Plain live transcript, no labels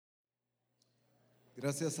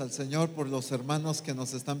Gracias al Señor por los hermanos que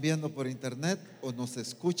nos están viendo por internet o nos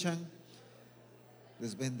escuchan.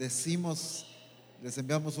 Les bendecimos, les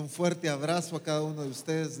enviamos un fuerte abrazo a cada uno de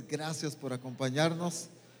ustedes. Gracias por acompañarnos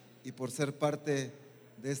y por ser parte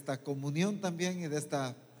de esta comunión también y de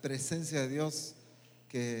esta presencia de Dios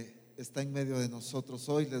que está en medio de nosotros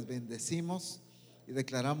hoy. Les bendecimos y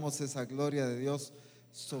declaramos esa gloria de Dios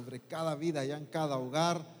sobre cada vida, allá en cada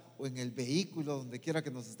hogar o en el vehículo, donde quiera que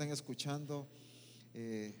nos estén escuchando.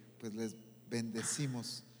 Pues les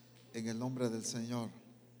bendecimos en el nombre del Señor.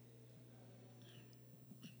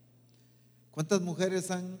 ¿Cuántas mujeres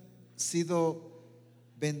han sido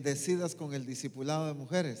bendecidas con el discipulado de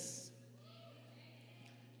mujeres?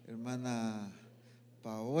 Hermana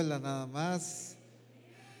Paola, nada más.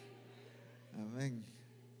 Amén.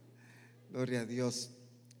 Gloria a Dios.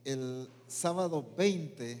 El sábado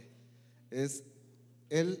 20 es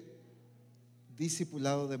el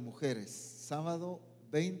discipulado de mujeres. Sábado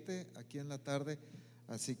 20 aquí en la tarde.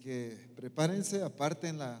 Así que prepárense,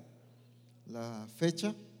 aparten la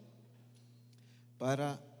fecha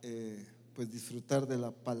para pues disfrutar de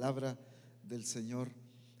la palabra del Señor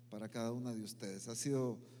para cada una de ustedes. Ha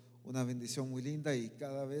sido una bendición muy linda y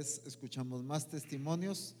cada vez escuchamos más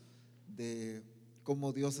testimonios de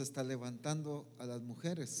cómo Dios está levantando a las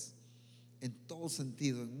mujeres en todo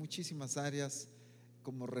sentido, en muchísimas áreas,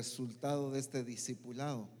 como resultado de este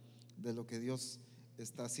discipulado, de lo que Dios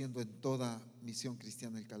está haciendo en toda Misión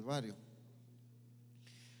Cristiana El Calvario.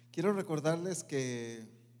 Quiero recordarles que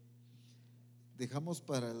dejamos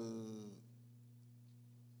para el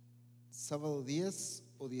sábado 10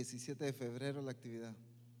 o 17 de febrero la actividad.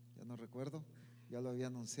 Ya no recuerdo, ya lo había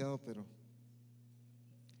anunciado, pero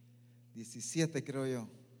 17 creo yo.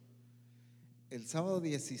 El sábado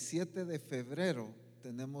 17 de febrero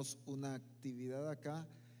tenemos una actividad acá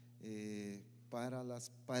para las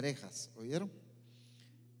parejas, ¿oyeron?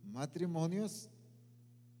 Matrimonios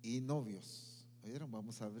y novios, ¿oyeron?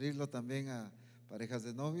 Vamos a abrirlo también a parejas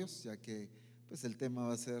de novios, ya que pues el tema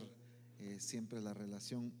va a ser siempre la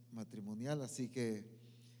relación matrimonial, así que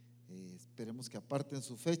esperemos que aparten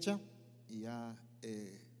su fecha y ya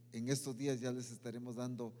en estos días ya les estaremos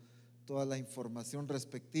dando toda la información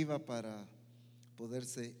respectiva para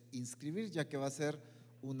poderse inscribir, ya que va a ser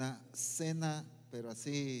una cena, pero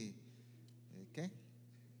así, ¿qué?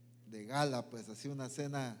 De gala, pues así una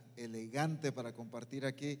cena elegante para compartir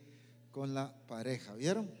aquí con la pareja,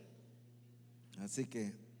 ¿vieron? Así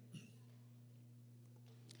que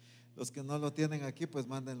los que no lo tienen aquí, pues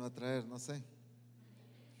mándenlo a traer, no sé.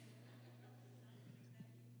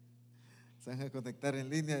 Se van a conectar en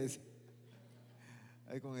línea, dice,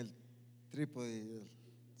 ahí con el trípode y el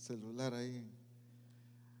celular ahí.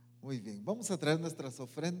 Muy bien, vamos a traer nuestras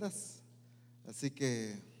ofrendas, así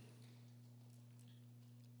que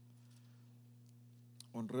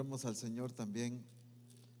honremos al Señor también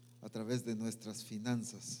a través de nuestras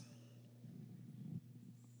finanzas.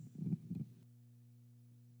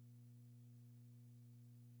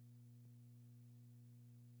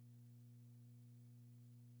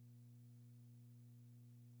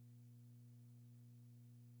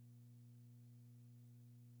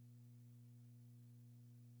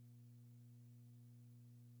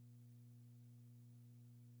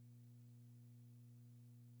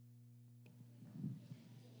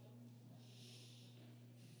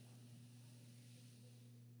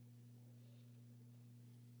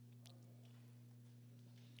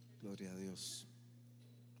 Gloria a Dios.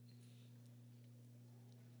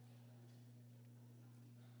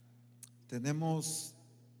 Tenemos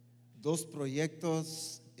dos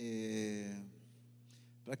proyectos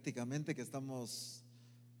prácticamente que estamos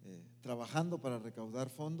trabajando para recaudar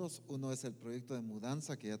fondos. Uno es el proyecto de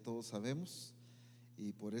mudanza, que ya todos sabemos,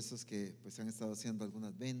 y por eso es que pues han estado haciendo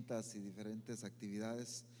algunas ventas y diferentes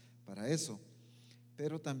actividades para eso.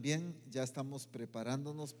 Pero también ya estamos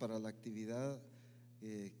preparándonos para la actividad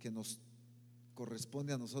que nos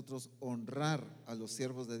corresponde a nosotros, honrar a los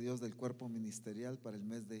siervos de Dios del cuerpo ministerial para el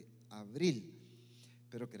mes de abril.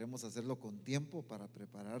 Pero queremos hacerlo con tiempo para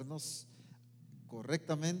prepararnos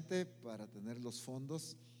correctamente, para tener los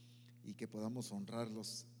fondos y que podamos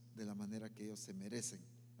honrarlos de la manera que ellos se merecen.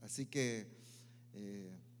 Así que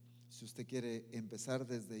si usted quiere empezar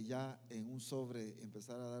desde ya en un sobre,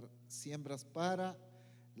 empezar a dar siembras para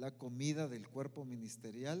la comida del cuerpo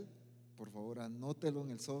ministerial, por favor anótelo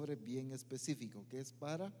en el sobre bien específico, que es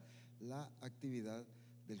para la actividad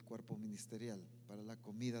del cuerpo ministerial, para la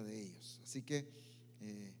comida de ellos. Así que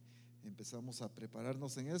empezamos a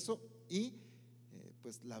prepararnos en eso y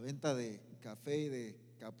pues la venta de café y de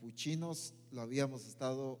capuchinos lo habíamos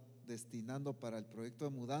estado destinando para el proyecto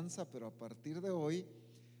de mudanza, pero a partir de hoy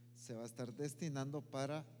se va a estar destinando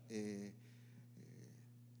para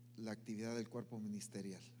la actividad del cuerpo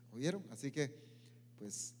ministerial. ¿Oyeron? Así que,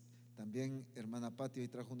 pues, también hermana Pati hoy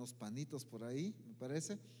trajo unos panitos por ahí, me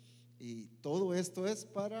parece, y todo esto es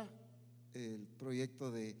para el proyecto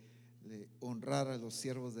de honrar a los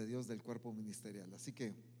siervos de Dios del cuerpo ministerial. Así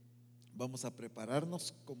que vamos a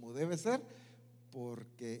prepararnos como debe ser,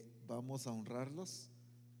 porque vamos a honrarlos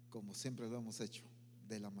como siempre lo hemos hecho,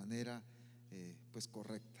 de la manera pues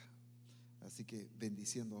correcta. Así que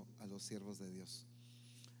bendiciendo a los siervos de Dios.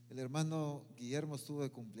 El hermano Guillermo estuvo de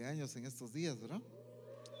cumpleaños en estos días, ¿verdad?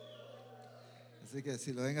 Así que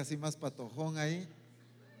si lo ven así más patojón ahí,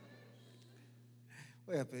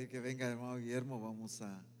 voy a pedir que venga el hermano Guillermo. Vamos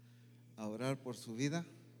a orar por su vida.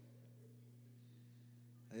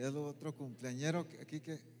 Allá hay otro cumpleañero aquí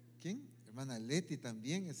que, ¿quién? Hermana Leti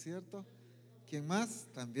también, ¿es cierto? ¿Quién más?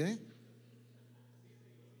 También,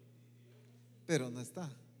 pero no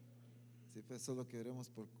está. Sí, pues solo que oremos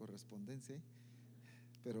por correspondencia,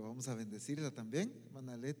 pero vamos a bendecirla también,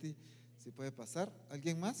 hermana Leti, si puede pasar.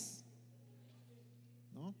 ¿Alguien más?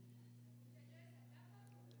 ¿No?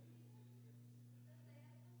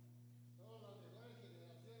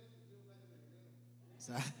 O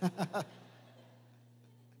sea,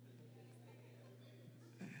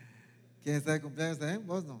 ¿quién está de cumpleaños también?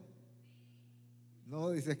 ¿Vos no? No,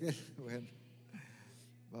 dice aquel. Bueno,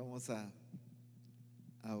 vamos a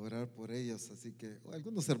orar por ellos. Así que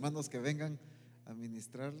algunos hermanos que vengan a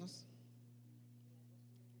ministrarlos.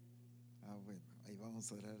 Bueno, ahí vamos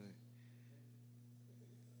a orar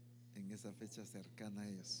en esa fecha cercana a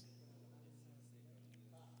ellos.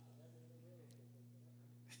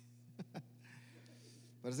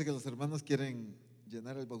 Parece que los hermanos quieren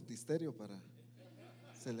llenar el bautisterio para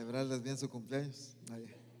celebrarles bien su cumpleaños. Ahí.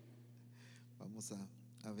 Vamos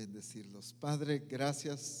a bendecirlos. Padre,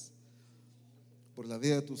 gracias por la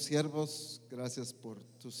vida de tus siervos. Gracias por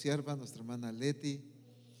tu sierva, nuestra hermana Leti,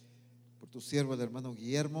 por tu siervo, el hermano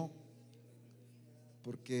Guillermo,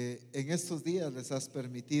 porque en estos días les has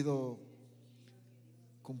permitido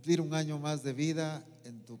cumplir un año más de vida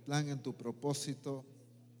en tu plan, en tu propósito,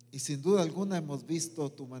 y sin duda alguna hemos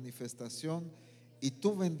visto tu manifestación y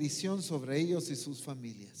tu bendición sobre ellos y sus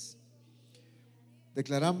familias.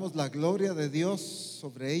 Declaramos la gloria de Dios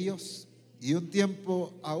sobre ellos y un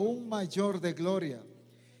tiempo aún mayor de gloria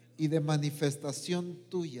y de manifestación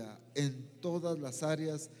tuya en todas las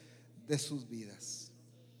áreas de sus vidas.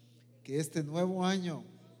 Que este nuevo año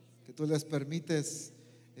que tú les permites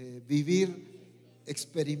vivir,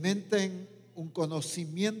 experimenten un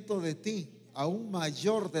conocimiento de ti aún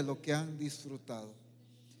mayor de lo que han disfrutado.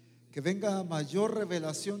 Que venga mayor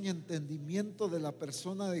revelación y entendimiento de la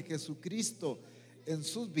persona de Jesucristo en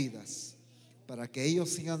sus vidas, para que ellos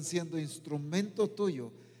sigan siendo instrumento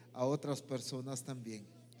tuyo a otras personas también.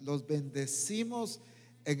 Los bendecimos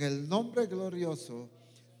en el nombre glorioso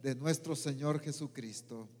de nuestro Señor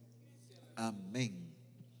Jesucristo. Amén.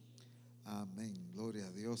 Amén. Gloria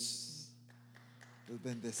a Dios. Los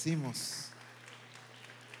bendecimos.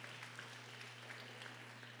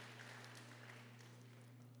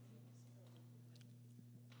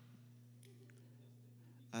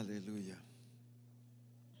 Aleluya.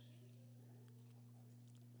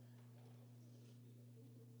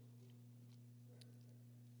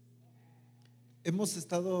 Hemos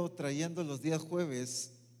estado trayendo los días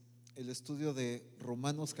jueves el estudio de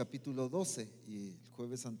Romanos capítulo 12 y el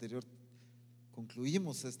jueves anterior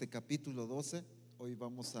concluimos este capítulo 12. Hoy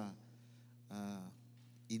vamos a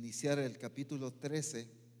iniciar el capítulo 13.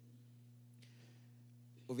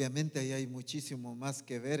 Obviamente ahí hay muchísimo más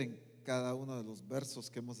que ver en cada uno de los versos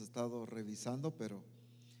que hemos estado revisando, pero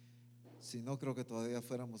si no, creo que todavía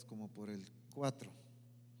fuéramos como por el 4.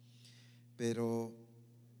 Pero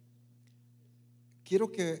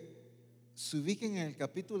quiero que se ubiquen en el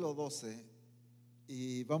capítulo 12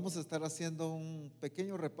 y vamos a estar haciendo un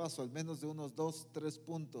pequeño repaso, al menos de unos 2-3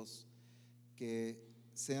 puntos que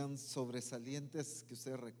sean sobresalientes, que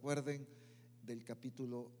ustedes recuerden del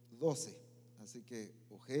capítulo 12. Así que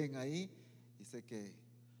ojeen ahí y sé que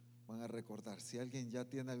van a recordar. Si alguien ya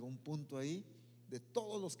tiene algún punto ahí, de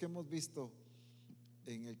todos los que hemos visto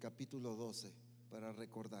en el capítulo 12, para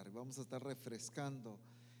recordar. Vamos a estar refrescando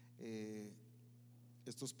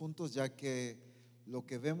estos puntos, ya que lo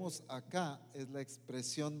que vemos acá es la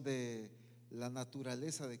expresión de la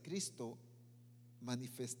naturaleza de Cristo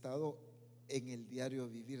manifestado en el diario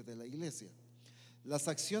vivir de la iglesia. Las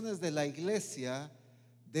acciones de la iglesia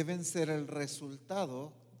deben ser el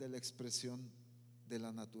resultado de la expresión de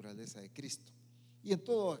la naturaleza de Cristo. Y en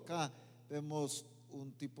todo acá vemos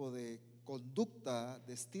un tipo de conducta,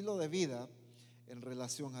 de estilo de vida, en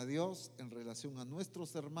relación a Dios, en relación a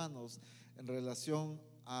nuestros hermanos, en relación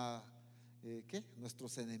a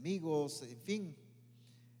nuestros enemigos, en fin.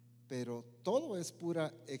 Pero todo es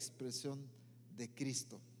pura expresión de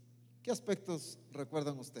Cristo. ¿Qué aspectos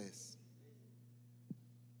recuerdan ustedes?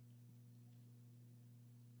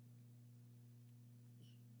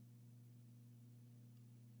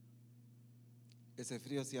 Ese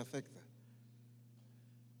frío sí afecta.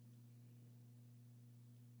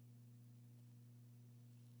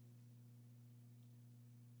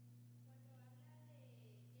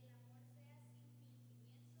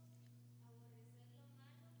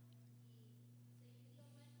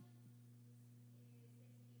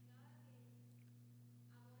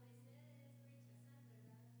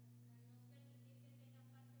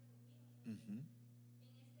 Ujú,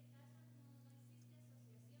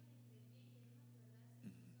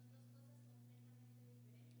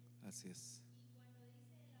 así es.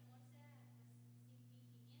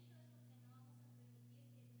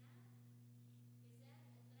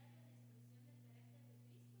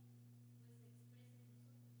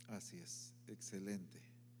 Así es. Excelente.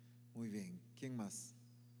 Muy bien. ¿Quién más?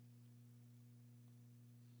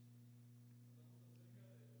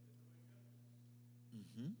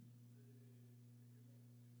 Ujú,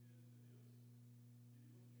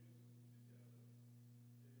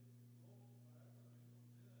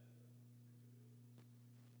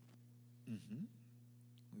 ujú.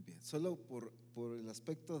 Muy bien. Solo por el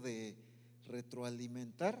aspecto de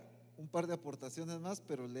retroalimentar, un par de aportaciones más,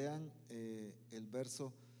 pero lean el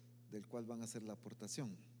verso del cual van a hacer la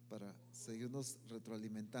aportación para seguirnos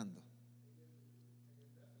retroalimentando.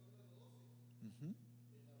 Ujú,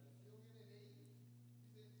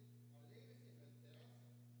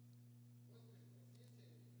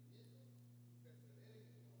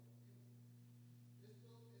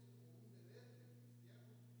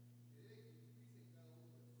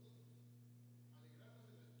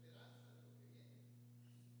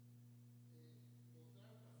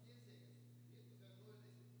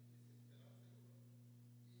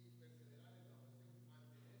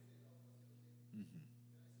 ujú,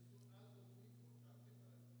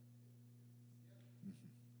 ujú.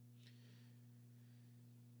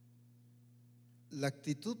 La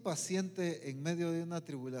actitud paciente en medio de una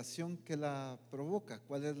tribulación, ¿qué la provoca?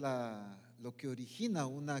 ¿Cuál es lo que origina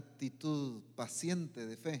una actitud paciente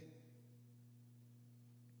de fe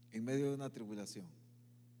en medio de una tribulación?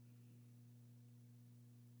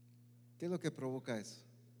 ¿Qué es lo que provoca eso?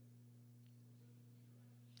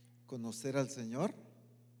 Conocer al Señor,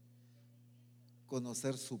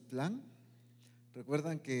 conocer su plan.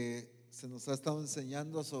 Recuerdan que se nos ha estado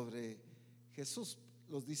enseñando sobre Jesús.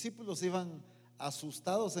 Los discípulos iban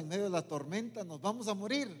asustados en medio de la tormenta, nos vamos a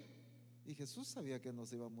morir. Y Jesús sabía que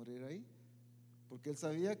nos iba a morir ahí, porque él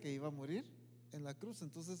sabía que iba a morir en la cruz,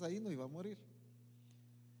 entonces ahí no iba a morir.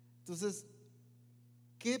 Entonces,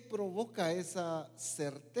 ¿qué provoca esa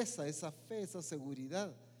certeza, esa fe, esa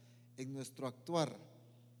seguridad en nuestro actuar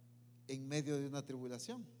en medio de una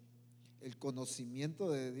tribulación? El conocimiento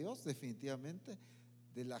de Dios, definitivamente,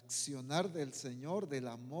 del accionar del Señor, del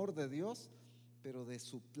amor de Dios, pero de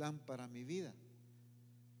su plan para mi vida.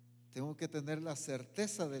 Tengo que tener la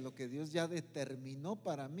certeza de lo que Dios ya determinó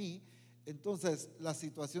para mí. Entonces, las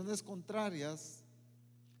situaciones contrarias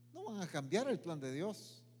no van a cambiar el plan de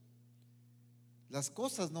Dios. Las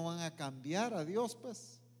cosas no van a cambiar a Dios,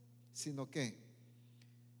 pues, sino que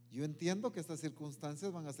yo entiendo que estas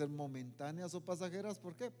circunstancias van a ser momentáneas o pasajeras.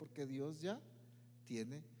 ¿Por qué? Porque Dios ya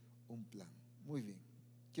tiene un plan. Muy bien.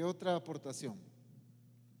 ¿Qué otra aportación?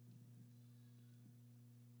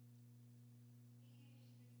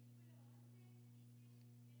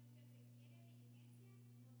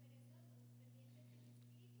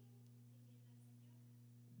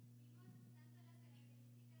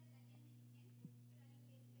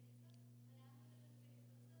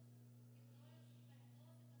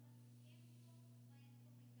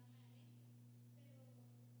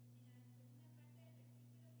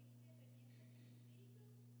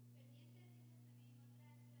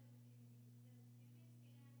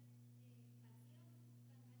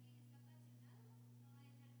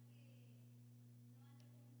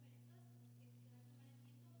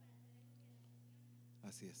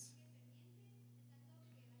 Así es.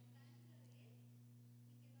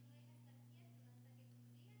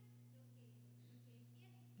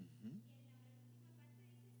 Ujú.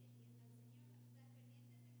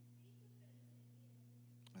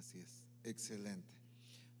 Así es. Excelente.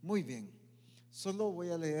 Muy bien. Solo voy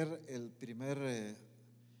a leer el primer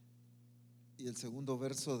y el segundo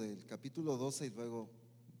verso del capítulo 12 y luego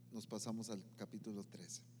nos pasamos al capítulo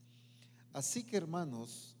 13. Así que,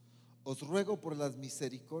 hermanos, os ruego por las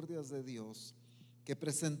misericordias de Dios que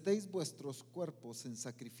presentéis vuestros cuerpos en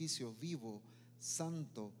sacrificio vivo,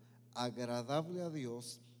 santo, agradable a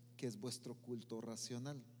Dios, que es vuestro culto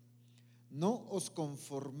racional. No os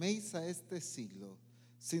conforméis a este siglo,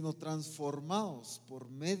 sino transformaos por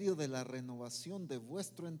medio de la renovación de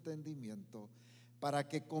vuestro entendimiento, para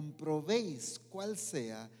que comprobéis cuál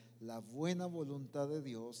sea la buena voluntad de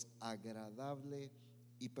Dios, agradable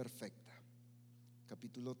y perfecta.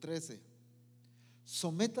 Capítulo 13.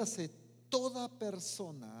 Sométase toda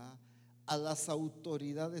persona a las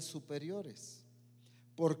autoridades superiores,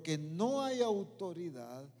 porque no hay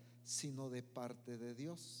autoridad sino de parte de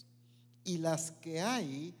Dios, y las que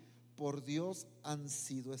hay por Dios han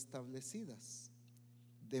sido establecidas.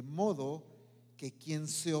 De modo que quien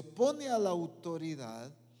se opone a la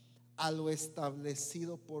autoridad, a lo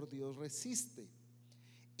establecido por Dios resiste,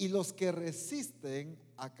 y los que resisten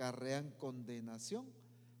acarrean condenación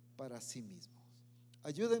para sí mismos.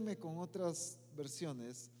 Ayúdenme con otras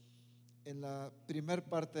versiones en la primera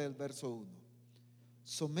parte del verso 1.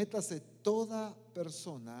 Sométase toda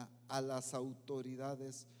persona a las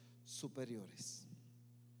autoridades superiores.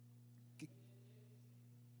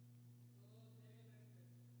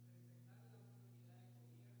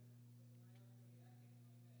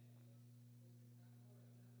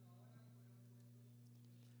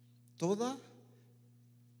 Toda,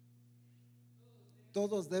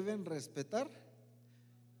 todos deben respetar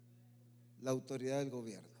la autoridad del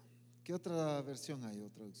gobierno. ¿Qué otra versión hay o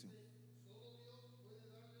traducción?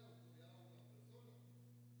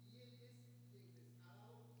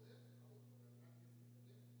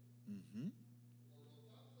 Ujú.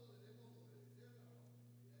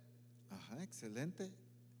 Ajá, excelente.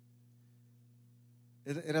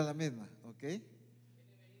 Era la misma, ¿ok?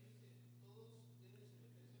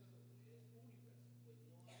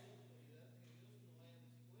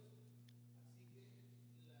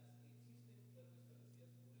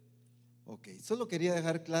 Ok, solo quería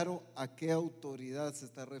dejar claro a qué autoridad se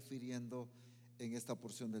está refiriendo en esta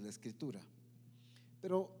porción de la escritura.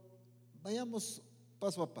 Pero vayamos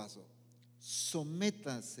paso a paso.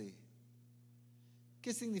 Sométase.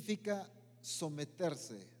 ¿Qué significa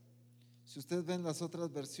someterse? Si ustedes ven las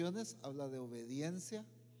otras versiones, habla de obediencia,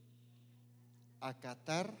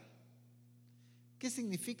 acatar. ¿Qué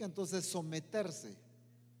significa entonces someterse?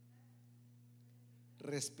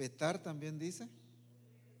 Respetar también dice,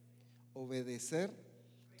 obedecer.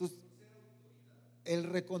 Entonces, el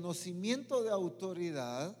reconocimiento de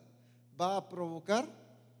autoridad va a provocar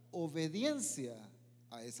obediencia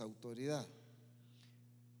a esa autoridad.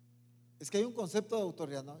 Es que hay un concepto de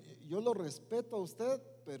autoridad, ¿no? Yo lo respeto a usted,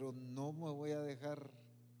 pero no me voy a dejar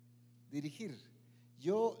dirigir.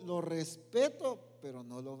 Yo lo respeto, pero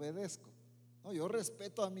no lo obedezco. No, yo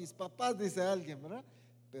respeto a mis papás, dice alguien, ¿verdad?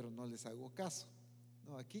 Pero no les hago caso.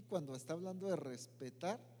 No, aquí cuando está hablando de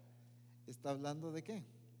respetar, está hablando de ¿qué?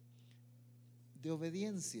 De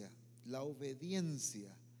obediencia, la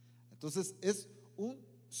obediencia. Entonces es un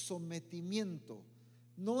sometimiento,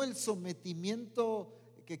 no el sometimiento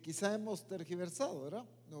que quizá hemos tergiversado, ¿verdad?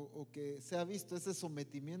 O que se ha visto ese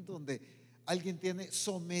sometimiento donde alguien tiene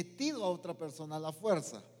sometido a otra persona a la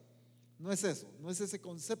fuerza. No es eso, no es ese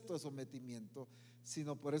concepto de sometimiento,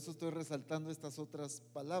 sino por eso estoy resaltando estas otras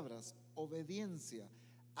palabras: obediencia,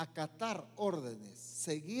 acatar órdenes,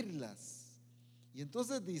 seguirlas. Y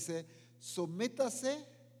entonces dice, sométase,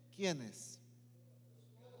 ¿quiénes?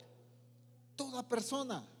 Toda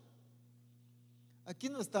persona. Aquí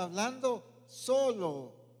no está hablando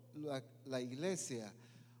solo la iglesia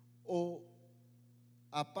o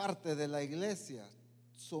aparte de la iglesia.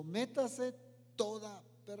 Sométase toda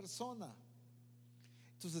persona.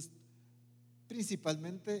 Entonces,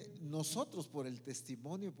 principalmente nosotros, por el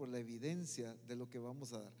testimonio, por la evidencia de lo que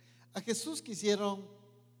vamos a dar. A Jesús quisieron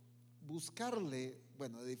buscarle,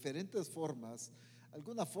 bueno, de diferentes formas,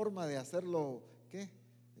 alguna forma de hacerlo, ¿qué?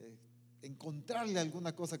 Encontrarle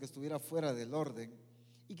alguna cosa que estuviera fuera del orden.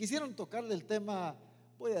 Y quisieron tocarle el tema,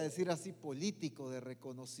 voy a decir así, político, de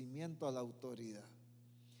reconocimiento a la autoridad.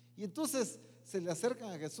 Y entonces se le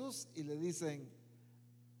acercan a Jesús y le dicen,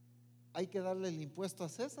 ¿hay que darle el impuesto a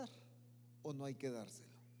César o no hay que dárselo?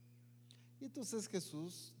 Y entonces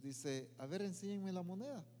Jesús dice, a ver, enséñenme la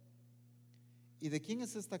moneda. ¿Y de quién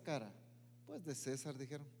es esta cara? Pues de César,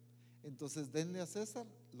 dijeron. Entonces denle a César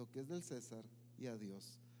lo que es del César y a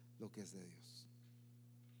Dios lo que es de Dios.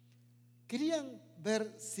 Querían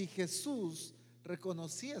ver si Jesús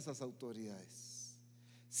reconocía esas autoridades,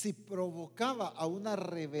 si provocaba a una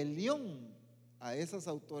rebelión a esas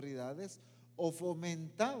autoridades o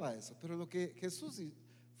fomentaba eso. Pero lo que Jesús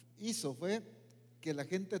hizo fue que la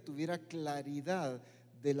gente tuviera claridad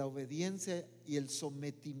de la obediencia y el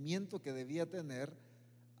sometimiento que debía tener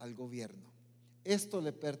al gobierno. Esto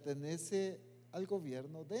le pertenece al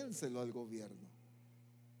gobierno, dénselo al gobierno.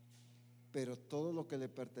 Pero todo lo que le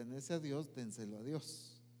pertenece a Dios, dénselo a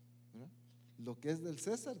Dios, ¿verdad? Lo que es del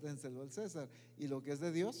César, dénselo al César. Y lo que es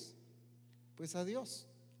de Dios, pues a Dios.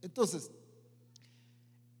 Entonces,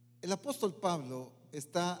 el apóstol Pablo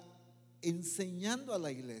está enseñando a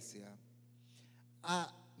la iglesia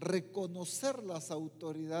a reconocer las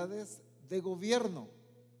autoridades de gobierno.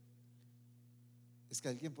 Es que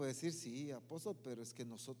alguien puede decir, sí, apóstol, pero es que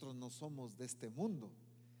nosotros no somos de este mundo.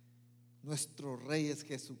 Nuestro rey es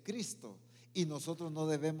Jesucristo y nosotros no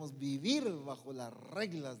debemos vivir bajo las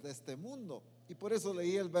reglas de este mundo. Y por eso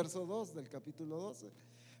leí el verso 2 del capítulo 12,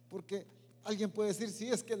 porque alguien puede decir, sí,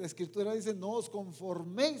 es que la escritura dice, no os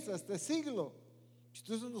conforméis a este siglo.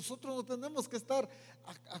 Entonces nosotros no tenemos que estar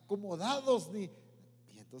acomodados ni...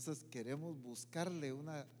 Y entonces queremos buscarle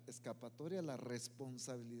una escapatoria a la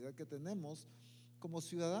responsabilidad que tenemos como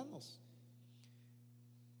ciudadanos.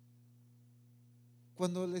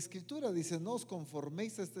 Cuando la escritura dice no os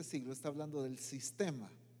conforméis a este siglo, está hablando del sistema,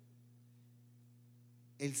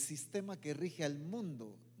 el sistema que rige al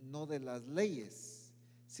mundo, no de las leyes,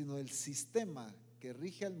 sino el sistema que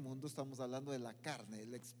rige al mundo. Estamos hablando de la carne,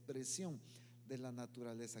 la expresión de la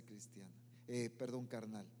naturaleza cristiana,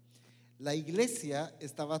 carnal. La iglesia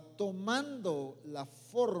estaba tomando la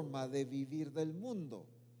forma de vivir del mundo,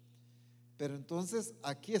 pero entonces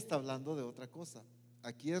aquí está hablando de otra cosa.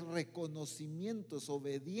 Aquí es reconocimiento, es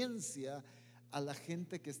obediencia a la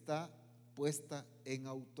gente que está puesta en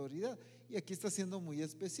autoridad. Y aquí está siendo muy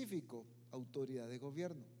específico, autoridad de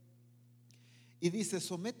gobierno. Y dice,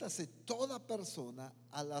 sométase toda persona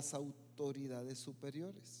a las autoridades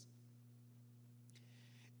superiores.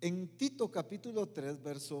 En Tito capítulo 3,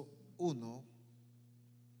 verso 1,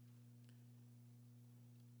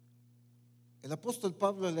 el apóstol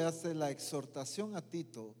Pablo le hace la exhortación a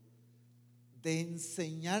Tito de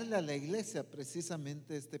enseñarle a la iglesia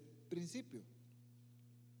precisamente este principio.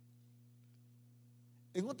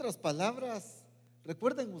 En otras palabras,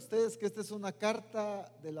 recuerden ustedes que esta es una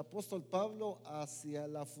carta del apóstol Pablo hacia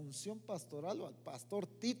la función pastoral o al pastor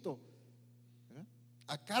Tito, ¿verdad?,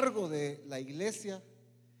 a cargo de la iglesia.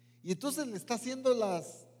 Y entonces le está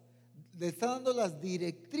dando las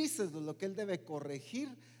directrices de lo que él debe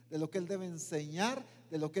corregir, de lo que él debe enseñar,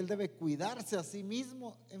 de lo que él debe cuidarse a sí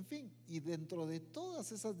mismo, en fin. Y dentro de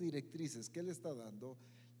todas esas directrices que él está dando,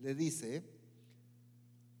 le dice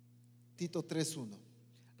Tito 3:1,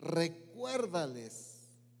 recuérdales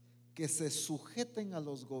que se sujeten a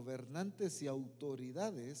los gobernantes y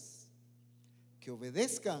autoridades, que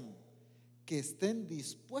obedezcan, que estén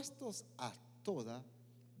dispuestos a toda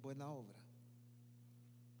buena obra.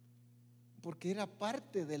 Porque era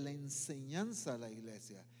parte de la enseñanza a la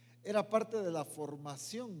iglesia, era parte de la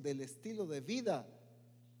formación del estilo de vida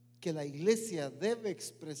que la iglesia debe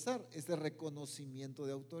expresar, ese reconocimiento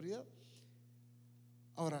de autoridad.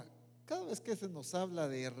 Ahora, cada vez que se nos habla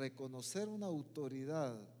de reconocer una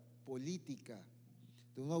autoridad política,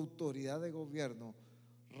 de una autoridad de gobierno,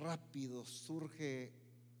 rápido surge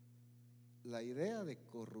la idea de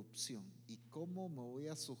corrupción. ¿Y cómo me voy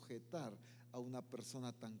a sujetar a una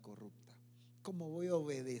persona tan corrupta? ¿Cómo voy a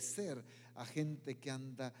obedecer a gente que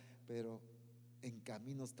anda pero en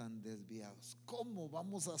caminos tan desviados? ¿Cómo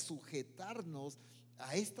vamos a sujetarnos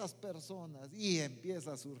a estas personas? Y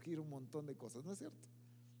empieza a surgir un montón de cosas, ¿no es cierto?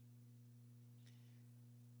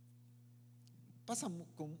 Pasa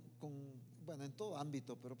bueno, en todo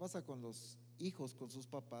ámbito, pero pasa con los hijos, con sus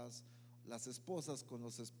papás, las esposas con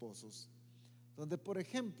los esposos, donde por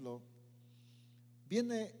ejemplo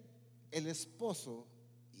viene el esposo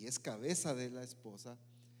y es cabeza de la esposa,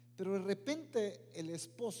 pero de repente el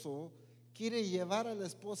esposo quiere llevar a la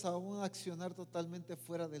esposa a un accionar totalmente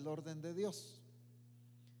fuera del orden de Dios.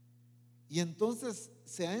 Y entonces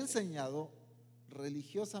se ha enseñado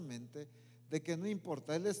religiosamente de que no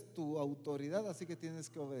importa, él es tu autoridad, así que tienes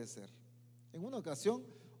que obedecer. En una ocasión,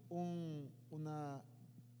 una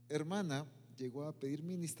hermana llegó a pedir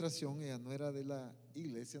ministración. Ella no era de la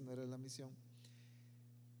iglesia, no era de la misión,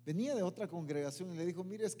 venía de otra congregación y le dijo,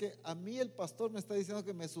 mire, es que a mí el pastor me está diciendo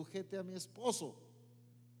que me sujete a mi esposo,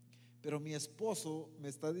 pero mi esposo me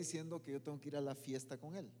está diciendo que yo tengo que ir a la fiesta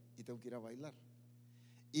con él y tengo que ir a bailar,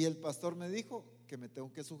 y el pastor me dijo que me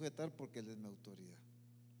tengo que sujetar porque él es mi autoridad.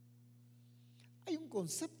 Hay un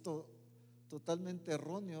concepto totalmente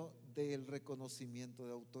erróneo del reconocimiento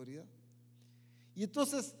de autoridad. Y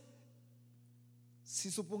entonces, si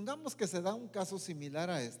supongamos que se da un caso similar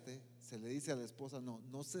a este, se le dice a la esposa,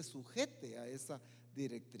 no se sujete a esa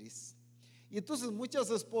directriz. Y entonces muchas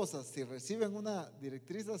esposas, si reciben una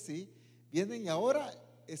directriz así, vienen y ahora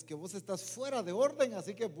es que vos estás fuera de orden,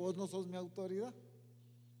 así que vos no sos mi autoridad.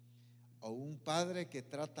 O un padre que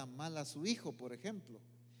trata mal a su hijo, por ejemplo,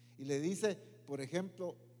 y le dice, por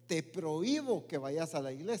ejemplo, te prohíbo que vayas a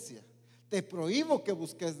la iglesia, te prohíbo que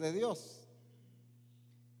busques de Dios.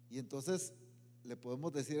 Y entonces le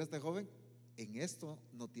podemos decir a este joven, en esto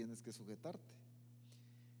no tienes que sujetarte.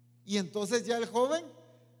 Y entonces ya el joven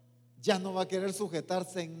ya no va a querer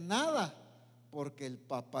sujetarse en nada, porque el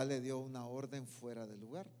papá le dio una orden fuera del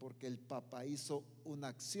lugar, porque el papá hizo una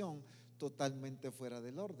acción totalmente fuera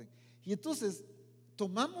del orden. Y entonces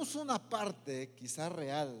tomamos una parte quizá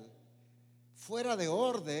real, fuera de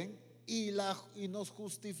orden, y nos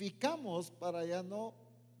justificamos para ya no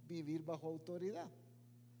vivir bajo autoridad.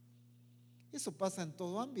 Eso pasa en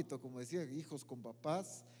todo ámbito, como decía, hijos con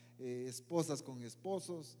papás, esposas con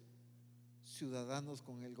esposos, ciudadanos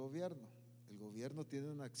con el gobierno. El gobierno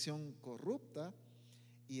tiene una acción corrupta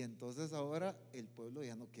y entonces ahora el pueblo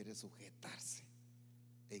ya no quiere sujetarse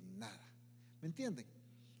en nada. ¿Me entienden?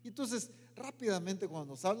 Y entonces rápidamente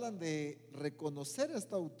cuando nos hablan de reconocer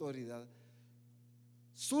esta autoridad,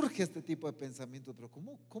 surge este tipo de pensamiento, pero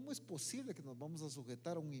 ¿cómo es posible que nos vamos a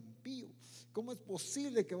sujetar a un impío? ¿Cómo es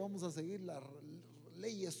posible que vamos a seguir las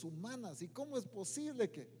leyes humanas? ¿Y cómo es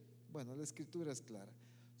posible que? Bueno, la escritura es clara.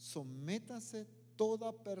 Sométase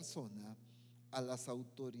toda persona a las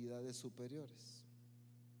autoridades superiores,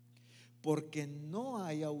 porque no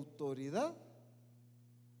hay autoridad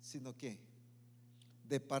sino que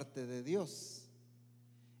de parte de Dios.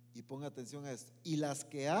 Y ponga atención a esto. Y las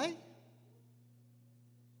que hay,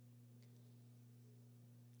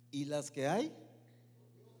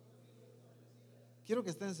 quiero que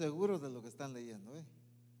estén seguros de lo que están leyendo,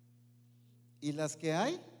 y las que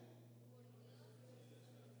hay,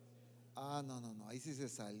 no, ahí sí se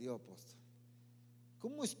salió, apóstol.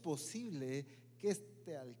 ¿Cómo es posible que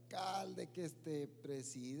este alcalde, que este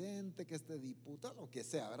presidente, que este diputado, lo que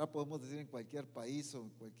sea, ahora podemos decir en cualquier país o en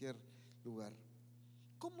cualquier lugar,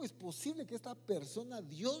 cómo es posible que esta persona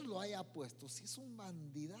Dios lo haya puesto? Si es un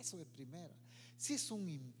bandidazo de primera, si es un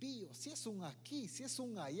impío, si es un aquí, si es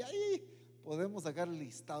un allá, y podemos sacar el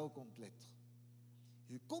listado completo.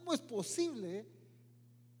 ¿Cómo es posible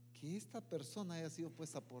que esta persona haya sido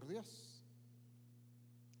puesta por Dios?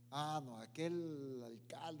 No, aquel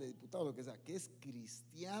alcalde, diputado, lo que sea, que es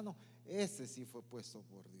cristiano, ese sí fue puesto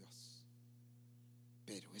por Dios.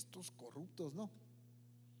 Pero estos corruptos no.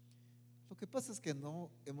 Lo que pasa es que no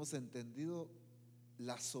hemos entendido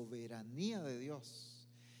la soberanía de Dios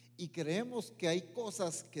y creemos que hay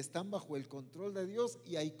cosas que están bajo el control de Dios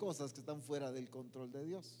y hay cosas que están fuera del control de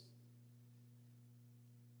Dios.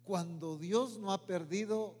 Cuando Dios no ha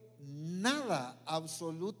perdido nada,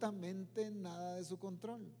 absolutamente nada de su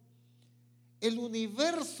control. El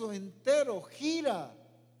universo entero gira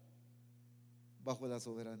bajo la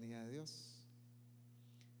soberanía de Dios.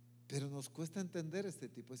 Pero nos cuesta entender este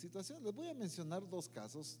tipo de situaciones. Les voy a mencionar dos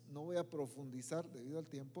casos, no voy a profundizar debido al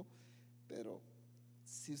tiempo, pero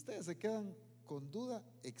si ustedes se quedan con duda,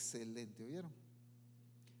 excelente, ¿oyeron?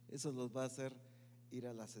 Eso los va a hacer ir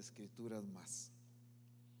a las escrituras más.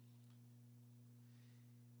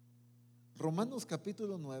 Romanos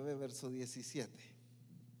capítulo 9, verso 17.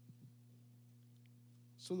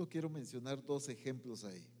 Solo quiero mencionar dos ejemplos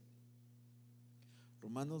ahí.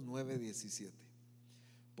 Romanos 9, 17.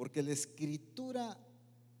 Porque la escritura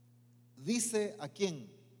dice ¿a quién?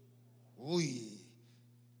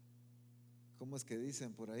 ¿Cómo es que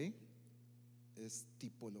dicen por ahí? Es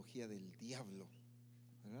tipología del diablo,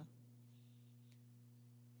 ¿verdad?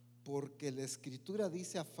 Porque la escritura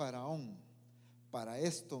dice a Faraón, para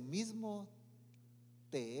esto mismo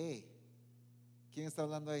te he. ¿Quién está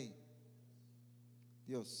hablando ahí?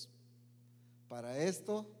 Dios. Para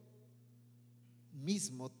esto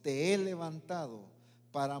mismo te he levantado,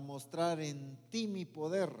 para mostrar en ti mi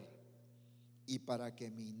poder y para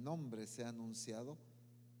que mi nombre sea anunciado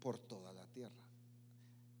por toda la tierra.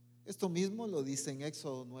 Esto mismo lo dice en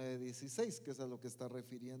Éxodo 9:16, que es a lo que está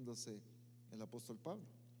refiriéndose el apóstol Pablo.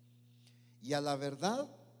 Y a la verdad,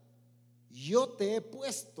 yo te he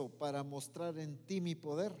puesto para mostrar en ti mi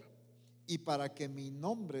poder y para que mi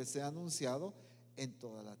nombre sea anunciado en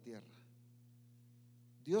toda la tierra.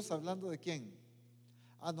 Dios hablando de quién?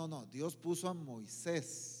 No, Dios puso a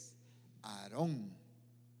Moisés, a Aarón,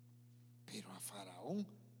 pero a Faraón,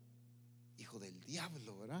 hijo del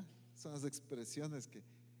diablo, ¿verdad? Son las expresiones que,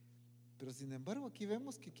 pero sin embargo aquí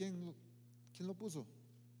vemos que ¿quién lo puso?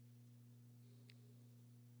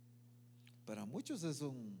 Para muchos es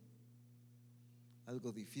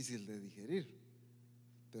algo difícil de digerir,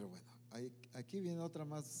 pero bueno, aquí viene otra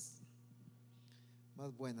más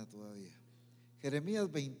más buena todavía.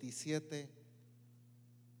 Jeremías 27,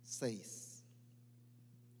 6.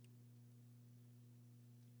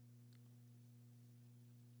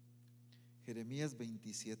 Jeremías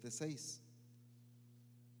 27, 6.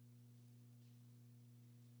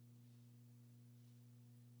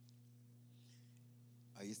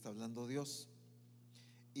 Ahí está hablando Dios.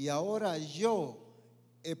 Y ahora yo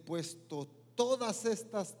he puesto todas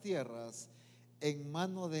estas tierras en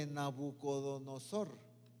mano de Nabucodonosor,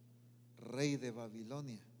 rey de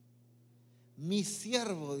Babilonia. Mi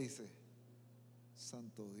siervo, dice,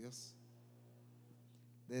 santo Dios,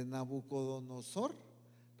 de Nabucodonosor,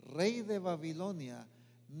 rey de Babilonia,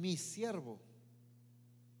 mi siervo.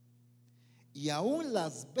 Y aún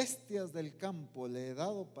las bestias del campo le he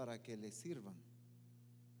dado para que le sirvan.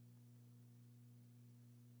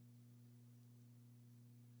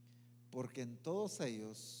 Porque en todos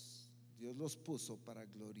ellos Dios los puso para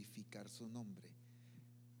glorificar su nombre.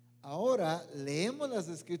 Ahora leemos las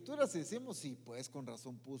escrituras y decimos, sí, pues con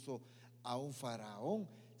razón puso a un faraón.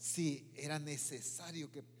 Si era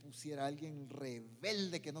necesario que pusiera a alguien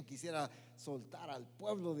rebelde que no quisiera soltar al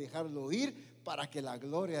pueblo, dejarlo ir para que la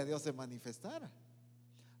gloria de Dios se manifestara.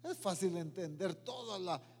 Es fácil entender toda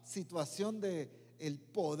la situación de el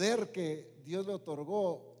poder que Dios le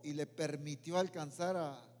otorgó y le permitió alcanzar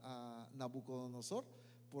a Nabucodonosor.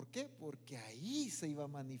 ¿Por qué? Porque ahí se iba a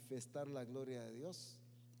manifestar la gloria de Dios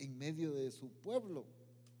en medio de su pueblo.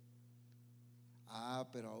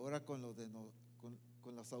 Pero ahora con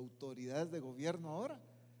las autoridades de gobierno ahora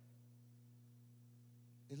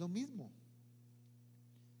es lo mismo.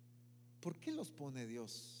 ¿Por qué los pone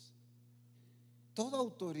Dios? Toda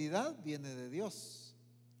autoridad viene de Dios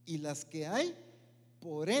y las que hay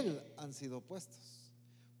por Él han sido puestas.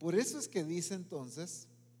 Por eso es que dice entonces,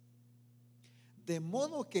 de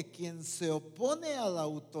modo que quien se opone a la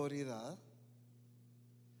autoridad,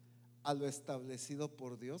 a lo establecido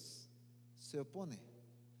por Dios, se opone.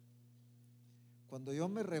 Cuando yo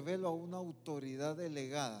me revelo a una autoridad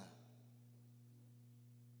delegada,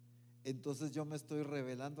 entonces yo me estoy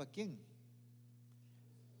revelando ¿a quién?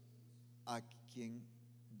 A quien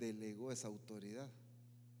delegó esa autoridad.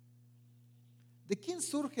 ¿De quién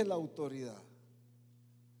surge la autoridad?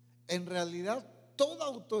 En realidad, toda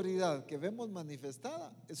autoridad que vemos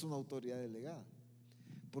manifestada es una autoridad delegada,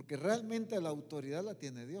 porque realmente la autoridad la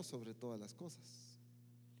tiene Dios sobre todas las cosas.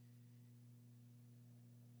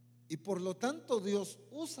 Y por lo tanto Dios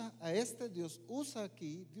usa a Dios usa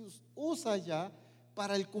aquí, Dios usa allá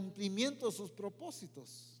para el cumplimiento de sus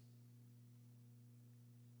propósitos.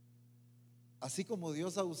 Así como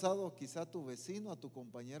Dios ha usado quizá a tu vecino, a tu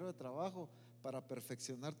compañero de trabajo para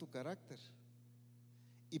perfeccionar tu carácter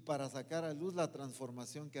y para sacar a luz la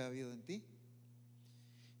transformación que ha habido en ti.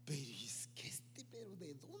 Pero es que pero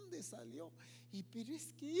 ¿de dónde salió? Y pero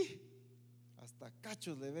es que hasta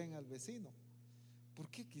cachos le ven al vecino.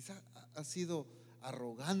 Porque quizá ha sido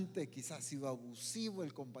arrogante, quizá ha sido abusivo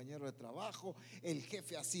el compañero de trabajo, el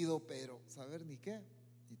jefe ha sido, pero saber ni qué.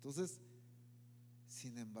 Entonces,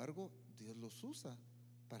 sin embargo, Dios los usa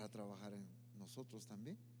para trabajar en nosotros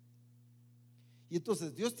también. Y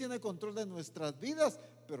entonces Dios tiene control de nuestras vidas,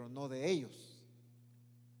 pero no de ellos.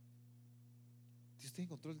 Dios tiene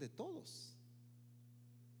control de todos.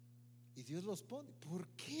 Y Dios los pone. ¿Por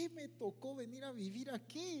qué me tocó venir a vivir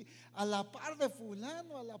aquí? A la par de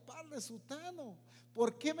fulano, a la par de sutano.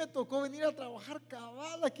 ¿Por qué me tocó venir a trabajar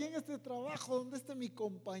cabal aquí en este trabajo? ¿Dónde está mi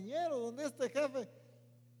compañero? ¿Dónde está este jefe?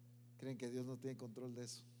 ¿Creen que Dios no tiene control de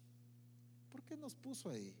eso? ¿Por qué nos puso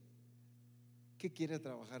ahí? ¿Qué quiere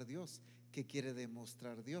trabajar Dios? ¿Qué quiere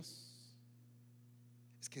demostrar Dios?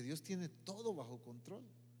 Es que Dios tiene todo bajo control.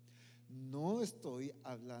 No estoy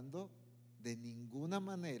hablando de ninguna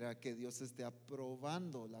manera que Dios esté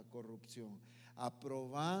aprobando la corrupción,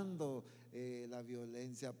 aprobando la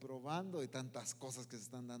violencia, aprobando de tantas cosas que se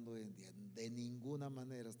están dando hoy en día. De ninguna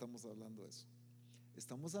manera estamos hablando de eso.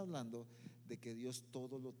 Estamos hablando de que Dios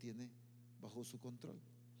todo lo tiene bajo su control.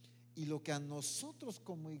 Y lo que a nosotros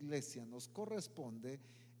como iglesia nos corresponde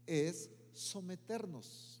es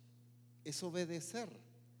someternos, es obedecer.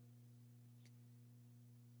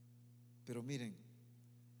 Pero miren,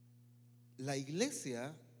 la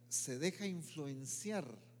iglesia se deja influenciar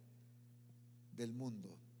del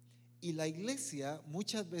mundo y la iglesia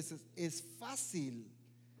muchas veces es fácil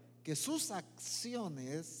que sus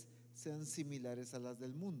acciones sean similares a las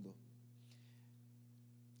del mundo.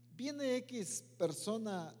 Viene X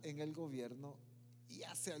persona en el gobierno y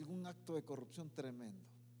hace algún acto de corrupción tremendo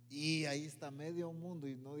y ahí está medio mundo,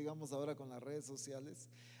 y no digamos ahora con las redes sociales,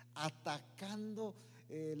 atacando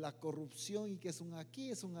la corrupción y que es un aquí,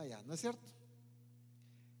 es un allá, ¿no es cierto?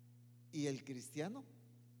 Y el cristiano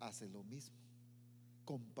hace lo mismo,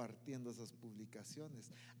 compartiendo esas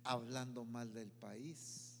publicaciones, hablando mal del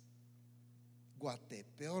país.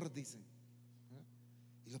 Guatepeor, dicen.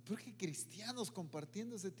 Y lo peor es que cristianos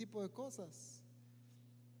compartiendo ese tipo de cosas.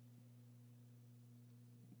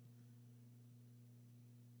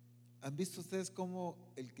 ¿Han visto ustedes cómo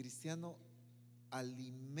el cristiano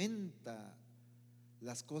alimenta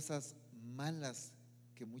las cosas malas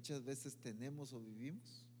que muchas veces tenemos o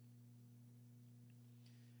vivimos?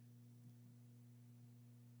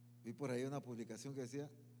 Vi por ahí una publicación que decía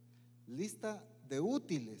lista de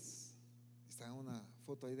útiles. Está una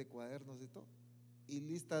foto ahí de cuadernos y todo. Y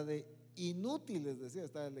lista de inútiles, decía,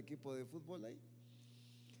 está el equipo de fútbol ahí.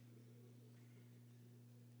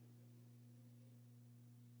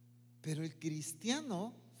 Pero el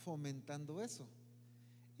cristiano fomentando eso.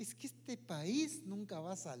 Es que este país nunca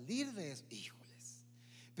va a salir de eso. Híjoles,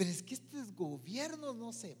 pero es que estos gobiernos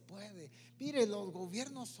no se puede. Mire, los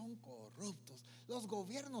gobiernos son corruptos. Los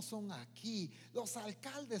gobiernos son aquí. Los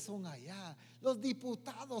alcaldes son allá. Los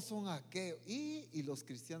diputados son aquello. Y los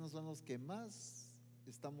cristianos son los que más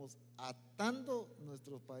estamos atando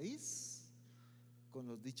nuestro país con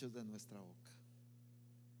los dichos de nuestra boca.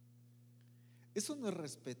 Eso no es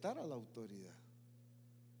respetar a la autoridad.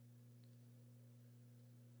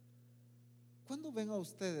 ¿Cuándo ven a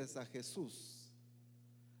ustedes a Jesús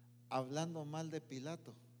hablando mal de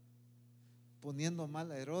Pilato, poniendo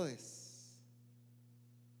mal a Herodes,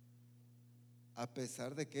 a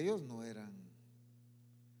pesar de que ellos no eran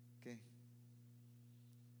 ¿qué?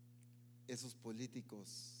 Esos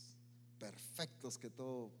políticos perfectos que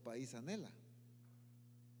todo país anhela?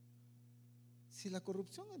 Si la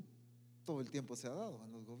corrupción todo el tiempo se ha dado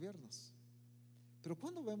en los gobiernos. Pero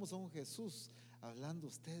cuando vemos a un Jesús hablando,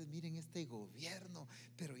 ustedes miren este gobierno,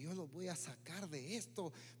 pero yo los voy a sacar de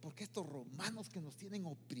esto, porque estos romanos que nos tienen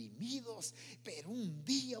oprimidos, pero un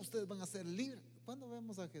día ustedes van a ser libres. ¿Cuándo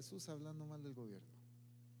vemos a Jesús hablando mal del gobierno?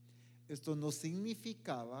 Esto no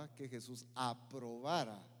significaba que Jesús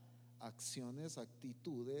aprobara acciones,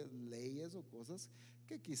 actitudes, leyes o cosas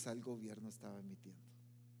que quizá el gobierno estaba emitiendo,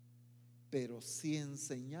 pero sí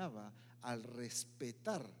enseñaba al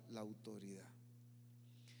respetar la autoridad.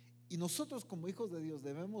 Y nosotros como hijos de Dios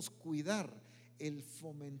debemos cuidar el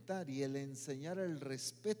fomentar y el enseñar el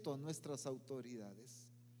respeto a nuestras autoridades,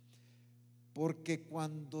 porque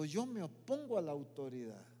cuando yo me opongo a la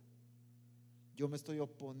autoridad, yo me estoy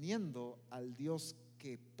oponiendo al Dios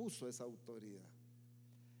que puso esa autoridad.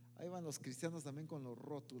 Ahí van los cristianos también con los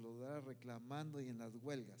rótulos, ¿verdad? Reclamando y en las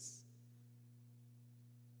huelgas.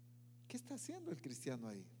 ¿Qué está haciendo el cristiano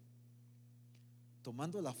ahí?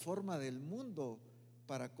 Tomando la forma del mundo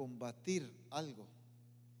para combatir algo.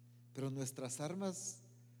 Pero nuestras armas,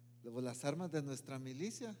 las armas de nuestra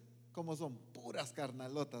milicia, ¿cómo son? Puras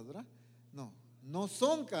carnalotas, ¿verdad? No, no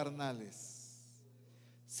son carnales,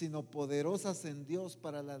 sino poderosas en Dios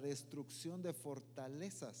para la destrucción de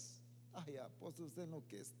fortalezas. Ay, apóstol, usted en lo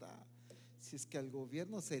que está. Si es que al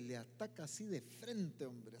gobierno se le ataca así de frente,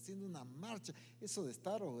 hombre, haciendo una marcha, eso de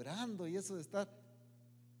estar orando y eso de estar,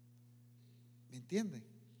 ¿me entiende?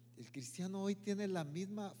 El cristiano hoy tiene la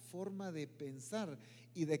misma forma de pensar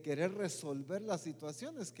y de querer resolver las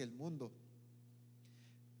situaciones que el mundo.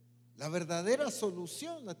 La verdadera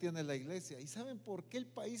solución la tiene la iglesia. ¿Y saben por qué el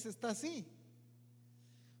país está así?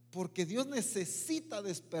 Porque Dios necesita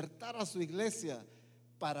despertar a su iglesia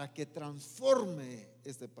para que transforme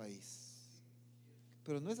este país.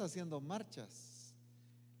 Pero no es haciendo marchas,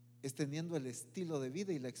 es teniendo el estilo de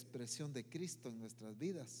vida y la expresión de Cristo en nuestras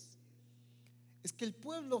vidas. Es que el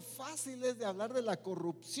pueblo fácil es de hablar de la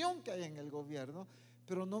corrupción que hay en el gobierno,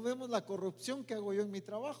 pero no vemos la corrupción que hago yo en mi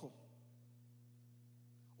trabajo,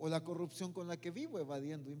 o la corrupción con la que vivo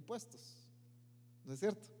evadiendo impuestos. ¿No es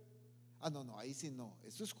cierto? Ah, no, ahí sí no,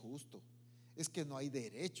 eso es justo. Es que no hay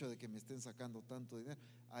derecho de que me estén sacando tanto dinero.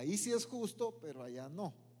 Ahí sí es justo, pero allá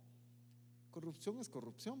no. Corrupción es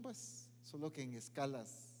corrupción, pues, solo que en escalas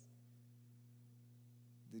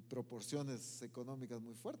de proporciones económicas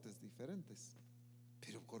muy fuertes, diferentes.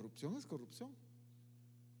 Pero corrupción es corrupción.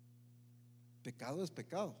 Pecado es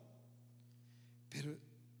pecado. Pero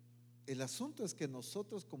el asunto es que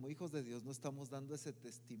nosotros como hijos de Dios no estamos dando ese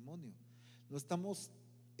testimonio, no estamos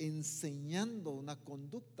enseñando una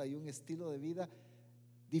conducta y un estilo de vida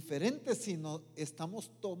diferente, sino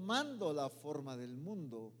estamos tomando la forma del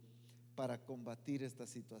mundo para combatir esta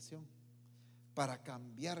situación, para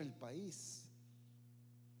cambiar el país.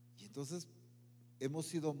 Y entonces hemos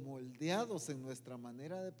sido moldeados en nuestra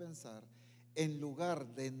manera de pensar, en lugar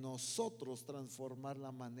de nosotros transformar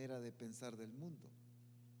la manera de pensar del mundo.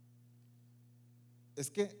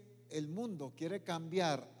 Es que el mundo quiere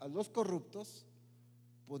cambiar a los corruptos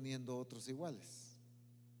poniendo otros iguales,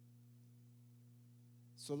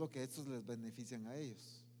 solo que estos les benefician a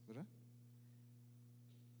ellos, ¿verdad?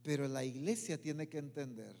 Pero la iglesia tiene que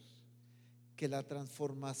entender que la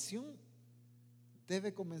transformación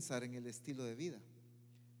debe comenzar en el estilo de vida.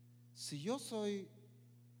 Si yo soy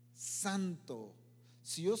santo,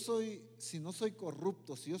 si no soy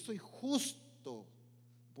corrupto, si yo soy justo,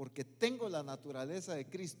 porque tengo la naturaleza de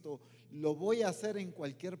Cristo, lo voy a hacer en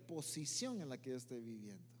cualquier posición en la que yo esté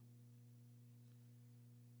viviendo.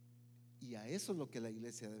 Y a eso es lo que la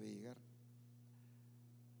iglesia debe llegar.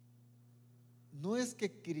 No es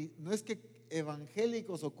que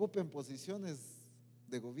evangélicos ocupen posiciones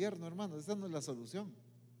de gobierno, hermano, esa no es la solución.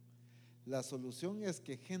 La solución es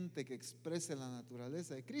que gente que exprese la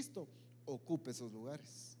naturaleza de Cristo ocupe esos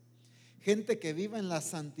lugares. Gente que viva en la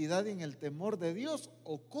santidad y en el temor de Dios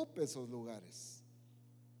ocupe esos lugares.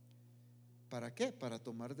 ¿Para qué? Para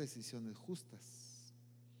tomar decisiones justas,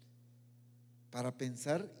 para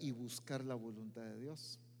pensar y buscar la voluntad de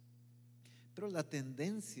Dios. Pero la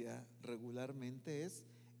tendencia regularmente es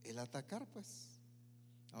el atacar, pues.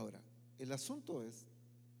 Ahora, el asunto es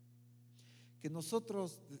que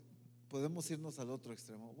nosotros podemos irnos al otro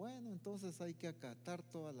extremo. Bueno, entonces hay que acatar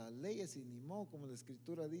todas las leyes y ni modo, como la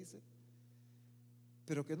Escritura dice.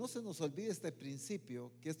 Pero que no se nos olvide este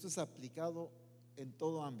principio, que esto es aplicado en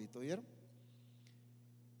todo ámbito, ¿vieron?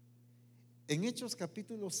 En Hechos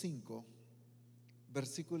capítulo 5,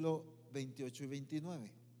 versículo 28 y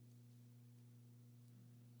 29.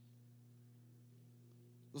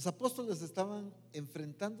 Los apóstoles estaban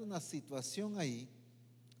enfrentando una situación ahí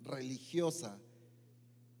religiosa,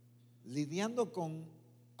 lidiando con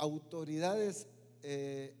autoridades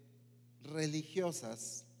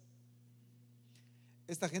religiosas.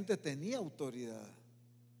 Esta gente tenía autoridad.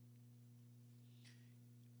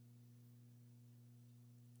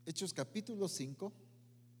 Hechos capítulo 5,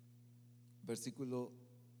 versículo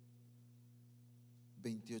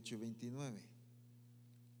 28 y 29.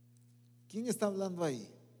 ¿Quién está hablando ahí?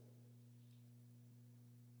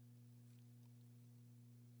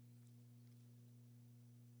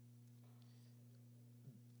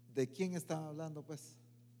 ¿De quién estaba hablando, pues?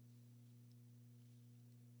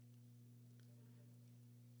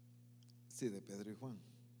 Sí, de Pedro y Juan.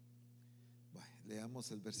 Bueno,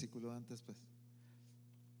 leamos el versículo antes, pues.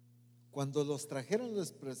 Cuando los trajeron,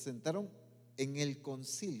 les presentaron en el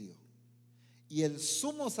concilio, y el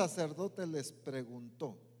sumo sacerdote les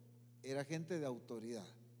preguntó, era gente de autoridad,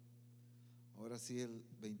 ahora sí el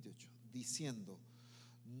 28, diciendo: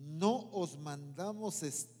 ¿no os mandamos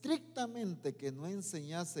estrictamente que no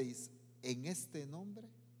enseñaseis en este nombre?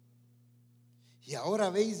 Y ahora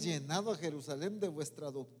habéis llenado a Jerusalén de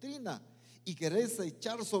vuestra doctrina y queréis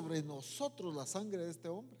echar sobre nosotros la sangre de este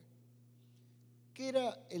hombre. ¿Qué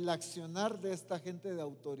era el accionar de esta gente de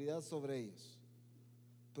autoridad sobre ellos?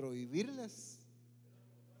 Prohibirles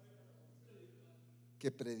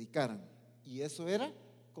que predicaran, y eso era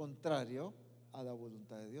contrario a la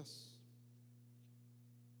voluntad de Dios.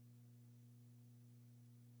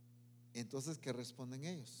 Entonces, ¿qué responden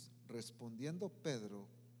ellos? Respondiendo Pedro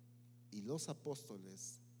y los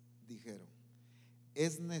apóstoles dijeron: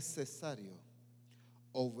 es necesario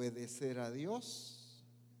obedecer a Dios.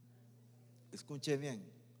 Escuche bien,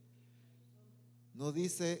 no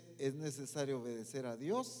dice es necesario obedecer a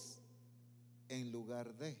Dios en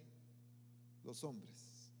lugar de los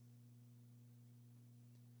hombres,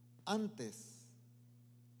 antes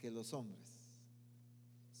que los hombres.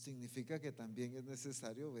 Significa que también es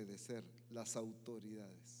necesario obedecer las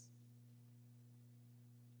autoridades.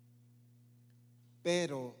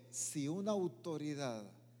 Pero si una autoridad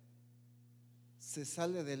se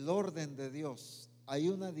sale del orden de Dios, hay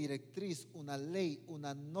una directriz, una ley,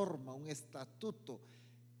 una norma, un estatuto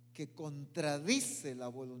que contradice la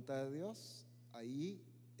voluntad de Dios, ahí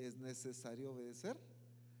es necesario obedecer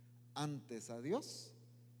antes a Dios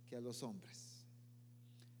que a los hombres.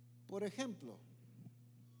 Por ejemplo,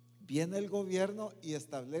 viene el gobierno y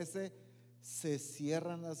establece: se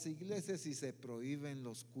cierran las iglesias y se prohíben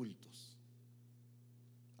los cultos.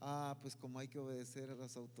 Pues como hay que obedecer a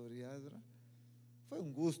las autoridades, ¿verdad? Fue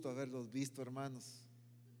un gusto haberlos visto, hermanos.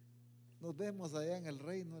 Nos vemos allá en el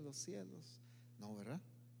reino de los cielos. No, ¿verdad?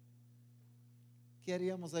 ¿Qué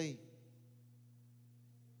haríamos ahí?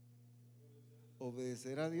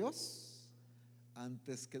 Obedecer a Dios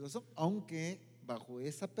antes que los hombres, aunque bajo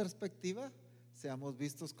esa perspectiva seamos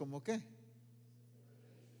vistos como ¿qué?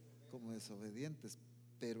 Como desobedientes.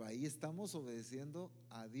 Pero ahí estamos obedeciendo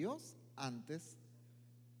a Dios antes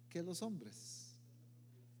que los hombres.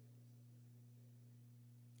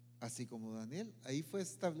 así como Daniel. Ahí fue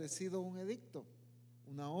establecido un edicto,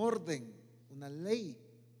 una orden, una ley.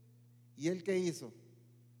 ¿Y él qué hizo?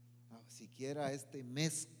 Siquiera este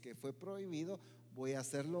mes que fue prohibido, voy a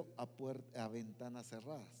hacerlo a ventanas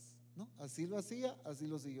cerradas. ¿No? Así lo hacía, así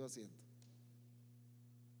lo siguió haciendo.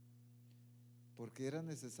 Porque era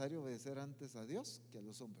necesario obedecer antes a Dios que a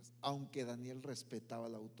los hombres, aunque Daniel respetaba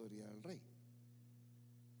la autoridad del rey.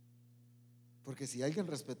 Porque si alguien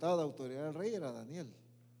respetaba la autoridad del rey era Daniel.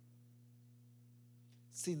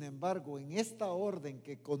 Sin embargo, en esta orden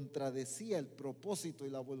que contradecía el propósito y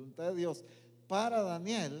la voluntad de Dios para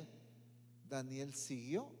Daniel, Daniel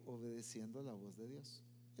siguió obedeciendo la voz de Dios.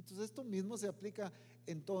 Entonces esto mismo se aplica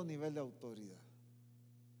en todo nivel de autoridad.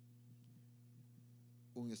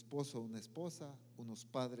 Un esposo a una esposa, unos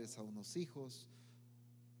padres a unos hijos,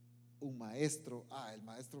 un maestro, el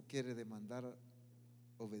maestro quiere demandar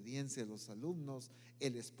obediencia a los alumnos,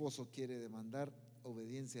 el esposo quiere demandar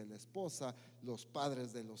obediencia a la esposa, los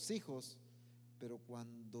padres de los hijos. Pero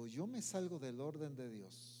cuando yo me salgo del orden de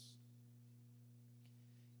Dios,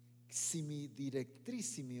 si mi directriz,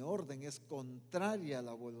 si mi orden es contraria a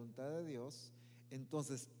la voluntad de Dios,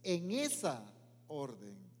 entonces en esa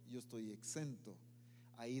orden yo estoy exento.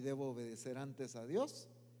 Ahí debo obedecer antes a Dios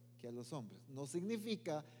que a los hombres. No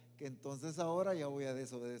significa que entonces ahora ya voy a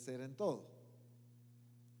desobedecer en todo.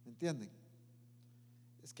 ¿Me entienden?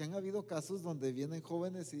 Es que han habido casos donde vienen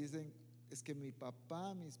jóvenes y dicen: es que mis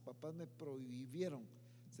papás me prohibieron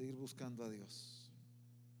seguir buscando a Dios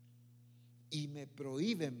y me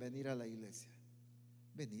prohíben venir a la iglesia.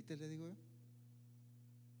 Venite, le digo yo,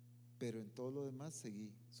 pero en todo lo demás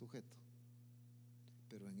seguí sujeto,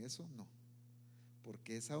 pero en eso no,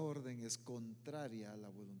 porque esa orden es contraria a la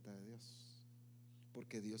voluntad de Dios,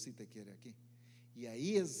 porque Dios sí te quiere aquí, y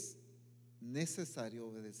ahí es necesario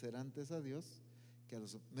obedecer antes a Dios que a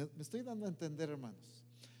los. Me estoy dando a entender, hermanos.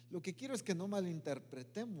 Lo que quiero es que no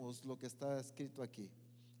malinterpretemos lo que está escrito aquí.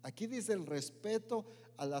 Aquí dice el respeto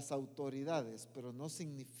a las autoridades, pero no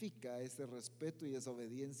significa ese respeto y esa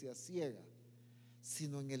obediencia ciega,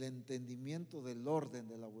 sino en el entendimiento del orden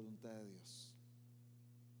de la voluntad de Dios.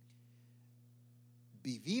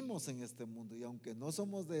 Vivimos en este mundo y aunque no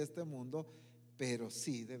somos de este mundo, pero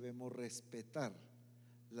sí debemos respetar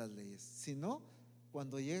las leyes. Si no,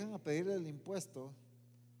 cuando llegan a pedir el impuesto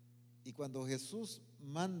y cuando Jesús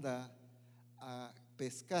manda a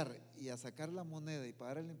pescar y a sacar la moneda y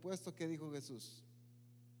pagar el impuesto, ¿qué dijo Jesús?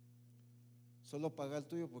 Solo paga el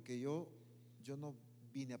tuyo, porque yo no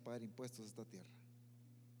vine a pagar impuestos a esta tierra.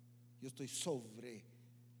 Yo estoy sobre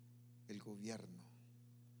el gobierno.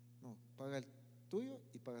 No, paga el tuyo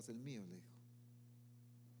y pagas el mío, le dijo.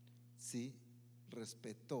 Sí,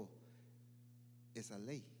 respetó esa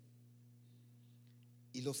ley.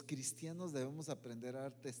 Y los cristianos debemos aprender a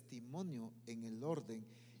dar testimonio en el orden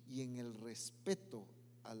y en el respeto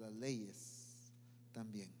a las leyes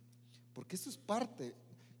también, porque eso es parte.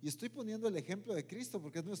 Y estoy poniendo el ejemplo de Cristo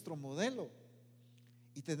porque es nuestro modelo,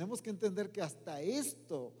 y tenemos que entender que hasta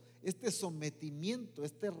esto, este sometimiento,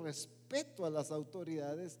 este respeto a las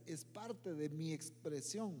autoridades es parte de mi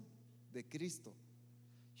expresión de Cristo.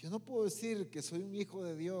 Yo no puedo decir que soy un hijo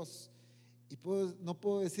de Dios y no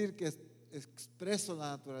puedo decir que expreso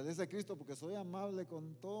la naturaleza de Cristo porque soy amable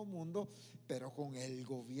con todo mundo, pero con el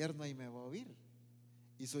gobierno ahí me va a oír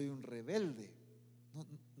y soy un rebelde.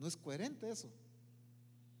 No es coherente eso,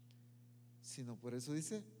 sino por eso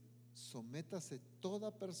dice: sométase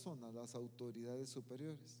toda persona a las autoridades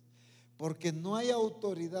superiores, porque no hay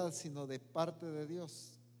autoridad sino de parte de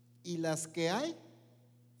Dios, y las que hay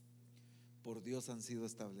por Dios han sido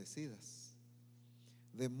establecidas.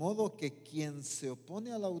 De modo que quien se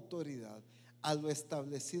opone a la autoridad, a lo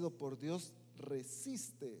establecido por Dios,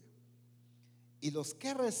 resiste, y los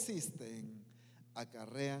que resisten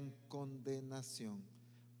acarrean condenación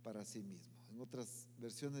para sí mismos. En otras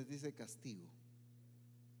versiones dice castigo.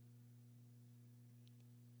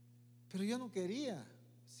 Pero yo no quería.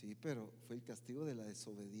 Sí, pero fue el castigo de la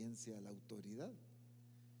desobediencia a la autoridad.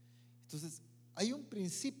 Entonces, hay un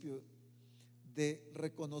principio de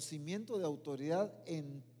reconocimiento de autoridad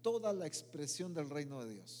en toda la expresión del reino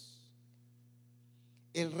de Dios.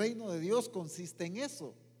 El reino de Dios consiste en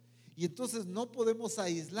eso. Y entonces no podemos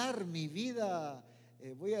aislar mi vida,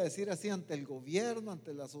 voy a decir así, ante el gobierno,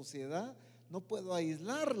 ante la sociedad. No puedo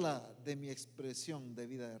aislarla de mi expresión de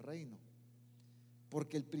vida de reino,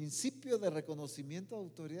 porque el principio de reconocimiento de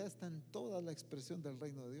autoridad está en toda la expresión del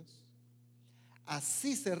reino de Dios.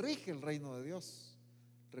 Así se rige el reino de Dios,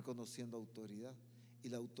 reconociendo autoridad, y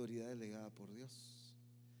la autoridad delegada por Dios.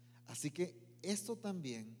 Así que esto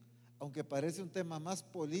también, aunque parece un tema más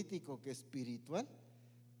político que espiritual,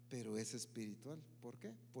 pero es espiritual. ¿Por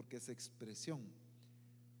qué? Porque es expresión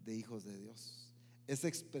de hijos de Dios, es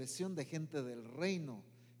expresión de gente del reino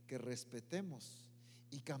que respetemos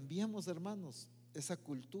y cambiemos, hermanos, esa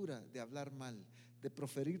cultura de hablar mal, de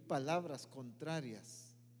proferir palabras contrarias.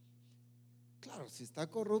 Claro, si está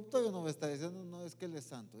corrupto, yo no me está diciendo, no, es que él es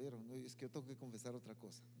santo, ¿vieron? No, es que yo tengo que confesar otra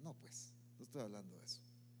cosa. No, pues, no estoy hablando de eso.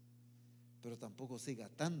 Pero tampoco siga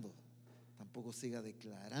atando, tampoco siga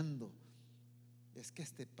declarando. Es que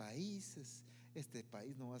este país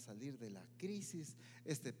no va a salir de la crisis,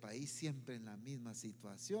 este país siempre en la misma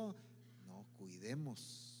situación. No,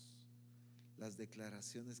 cuidemos las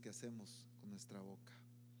declaraciones que hacemos con nuestra boca.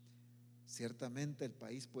 Ciertamente el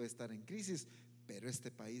país puede estar en crisis, pero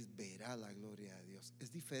este país verá la gloria de Dios.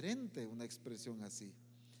 Es diferente una expresión así.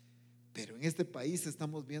 Pero en este país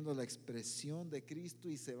estamos viendo la expresión de Cristo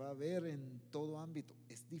y se va a ver en todo ámbito.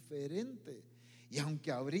 Es diferente. Y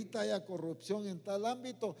aunque ahorita haya corrupción en tal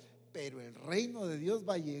ámbito, pero el reino de Dios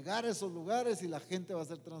va a llegar a esos lugares y la gente va a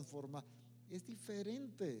ser transformada. Es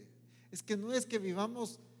diferente. Es que no es que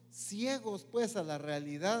vivamos ciegos pues a la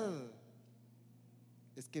realidad,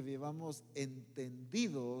 es que vivamos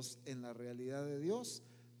entendidos en la realidad de Dios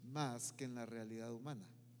más que en la realidad humana.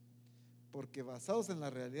 Porque basados en la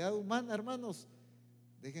realidad humana, hermanos,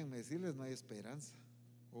 déjenme decirles, no hay esperanza.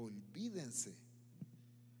 Olvídense.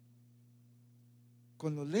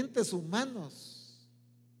 Con los lentes humanos,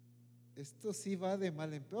 esto sí va de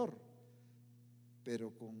mal en peor.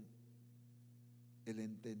 Pero con el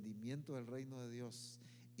entendimiento del reino de Dios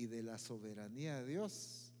y de la soberanía de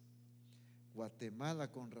Dios,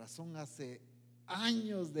 Guatemala, con razón, hace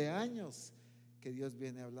años de años que Dios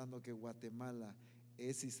viene hablando que Guatemala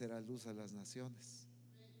es y será luz a las naciones.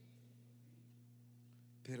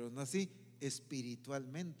 Pero no así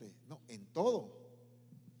espiritualmente, no, en todo.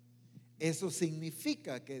 Eso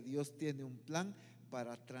significa que Dios tiene un plan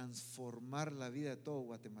para transformar la vida de todo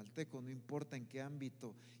guatemalteco, no importa en qué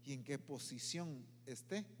ámbito y en qué posición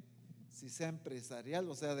esté, si sea empresarial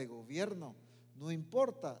o sea de gobierno, no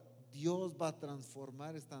importa. Dios va a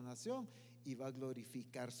transformar esta nación y va a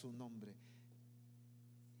glorificar su nombre.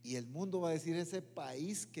 Y el mundo va a decir, ese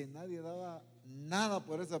país que nadie daba nada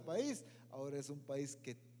por ese país, ahora es un país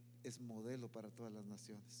que es modelo para todas las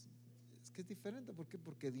naciones. Es que es diferente. ¿Por qué?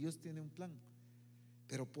 Porque Dios tiene un plan.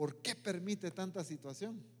 Pero ¿por qué permite tanta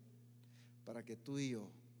situación? Para que tú y yo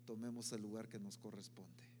tomemos el lugar que nos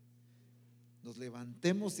corresponde. Nos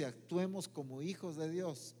levantemos y actuemos como hijos de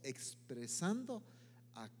Dios, expresando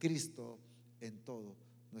a Cristo en todo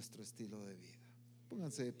nuestro estilo de vida.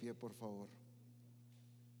 Pónganse de pie, por favor.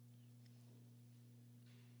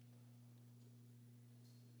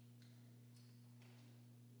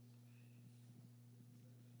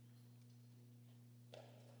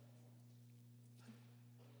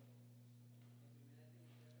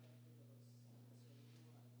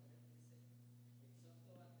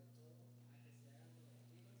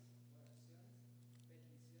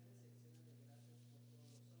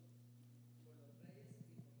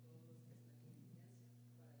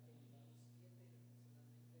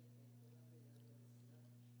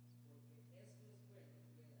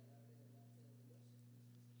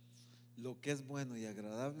 Lo que es bueno y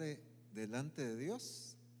agradable delante de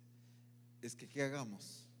Dios es que ¿qué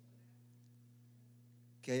hagamos?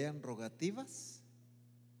 Que hayan rogativas,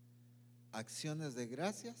 acciones de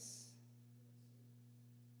gracias,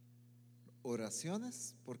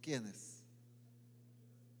 oraciones. ¿Por quiénes?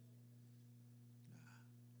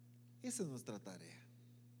 Esa es nuestra tarea,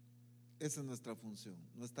 esa es nuestra función.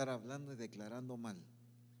 No estar hablando y declarando mal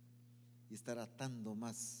y estar atando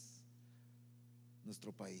más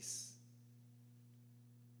nuestro país.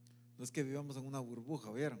 No es que vivamos en una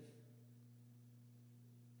burbuja, ¿vieron?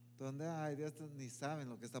 Donde Dios ni saben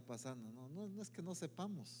lo que está pasando. No es que no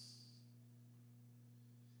sepamos.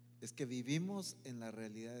 Es que vivimos en la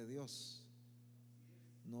realidad de Dios,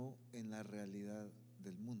 no en la realidad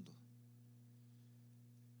del mundo.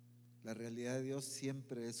 La realidad de Dios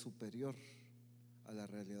siempre es superior a la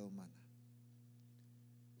realidad humana.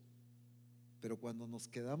 Pero cuando nos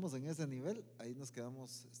quedamos en ese nivel, ahí nos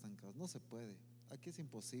quedamos estancados. No se puede. Aquí es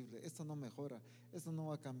imposible, esto no mejora, esto no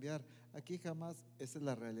va a cambiar, aquí jamás. Esa es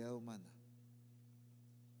la realidad humana.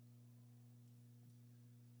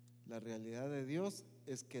 La realidad de Dios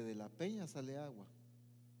es que de la peña sale agua,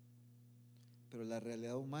 pero la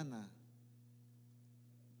realidad humana,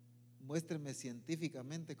 muéstreme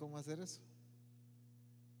científicamente cómo hacer eso.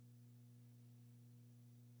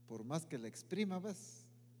 Por más que la exprima, ¿ves?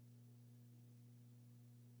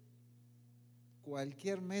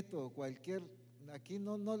 Cualquier método, aquí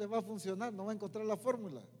no le va a funcionar, no va a encontrar la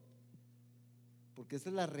fórmula, porque esa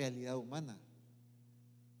es la realidad humana.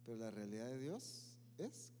 Pero la realidad de Dios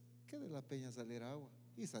es que de la peña saliera agua,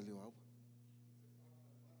 y salió agua.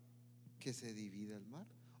 Que se divida el mar,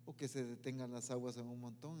 o que se detengan las aguas en un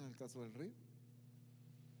montón en el caso del río.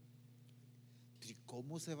 ¿Y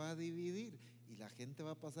cómo se va a dividir? Y la gente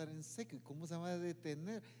va a pasar en seco. ¿Y cómo se va a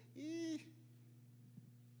detener? Y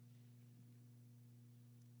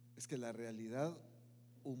es que la realidad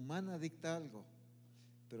humana dicta algo,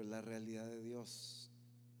 pero la realidad de Dios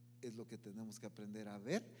es lo que tenemos que aprender a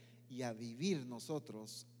ver y a vivir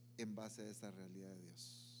nosotros en base a esa realidad de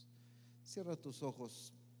Dios. Cierra tus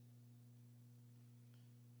ojos.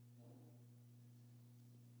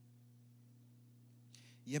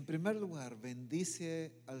 Y en primer lugar,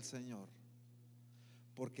 bendice al Señor,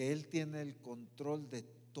 porque Él tiene el control de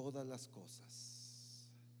todas las cosas.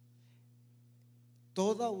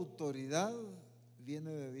 Toda autoridad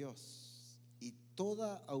viene de Dios, y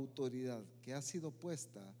toda autoridad que ha sido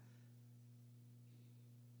puesta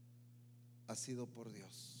ha sido por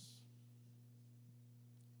Dios.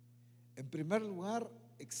 En primer lugar,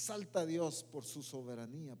 exalta a Dios por su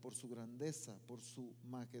soberanía, por su grandeza, por su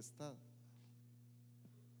majestad.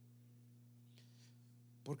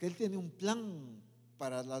 Porque Él tiene un plan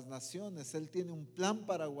para las naciones, Él tiene un plan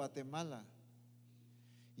para Guatemala.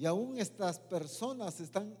 Y aún estas personas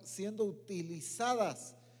están siendo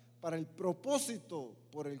utilizadas para el propósito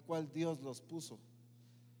por el cual Dios los puso.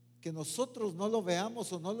 Que nosotros no lo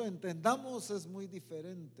veamos o no lo entendamos es muy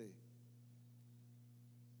diferente.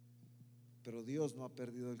 Pero Dios no ha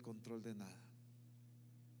perdido el control de nada.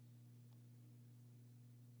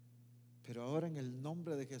 Pero ahora, en el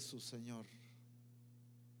nombre de Jesús, Señor,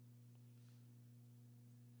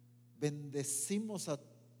 bendecimos a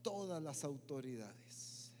todas las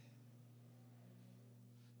autoridades.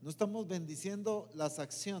 No estamos bendiciendo las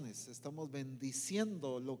acciones, estamos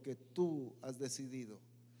bendiciendo lo que tú has decidido,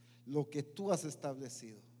 lo que tú has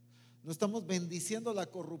establecido. No estamos bendiciendo la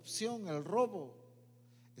corrupción, el robo.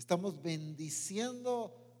 Estamos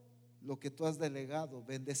bendiciendo lo que tú has delegado.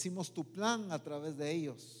 Bendecimos tu plan a través de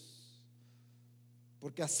ellos.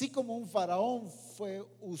 Porque así como un faraón fue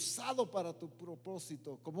usado para tu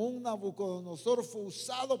propósito, como un Nabucodonosor fue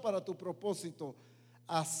usado para tu propósito,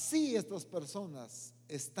 así estas personas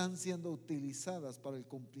están siendo utilizadas para el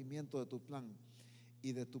cumplimiento de tu plan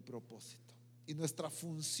y de tu propósito. Y nuestra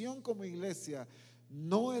función como iglesia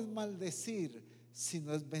no es maldecir,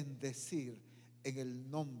 sino es bendecir en el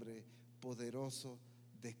nombre poderoso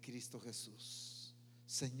de Cristo Jesús.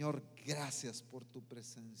 Señor, gracias por tu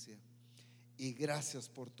presencia y gracias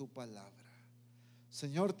por tu palabra.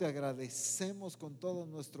 Señor, te agradecemos con todo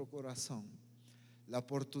nuestro corazón la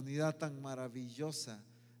oportunidad tan maravillosa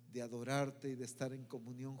de adorarte y de estar en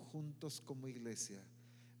comunión juntos como iglesia,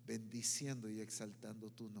 bendiciendo y exaltando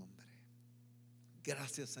tu nombre.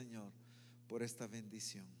 Gracias, Señor, por esta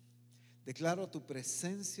bendición. Declaro tu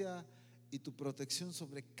presencia y tu protección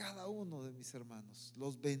sobre cada uno de mis hermanos.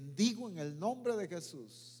 Los bendigo en el nombre de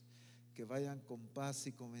Jesús. Que vayan con paz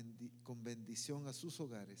y con bendición a sus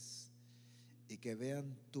hogares, y que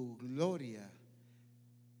vean tu gloria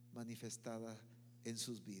manifestada en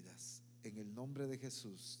sus vidas. En el nombre de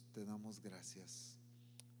Jesús te damos gracias.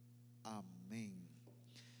 Amén.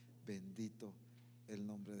 Bendito el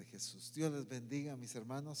nombre de Jesús. Dios les bendiga, mis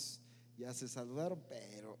hermanos. Ya se saludaron,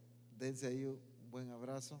 pero dense ahí un buen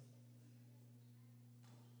abrazo.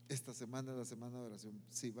 Esta semana es la semana de oración.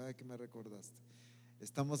 Sí, vaya que me recordaste.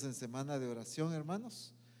 Estamos en semana de oración,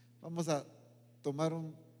 hermanos. Vamos a tomar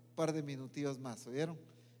un par de minutillos más, ¿oyeron?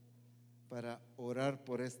 Para orar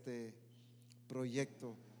por este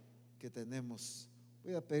proyecto que tenemos.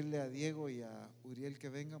 Voy a pedirle a Diego y a Uriel que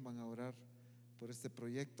vengan, van a orar por este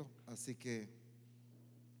proyecto. Así que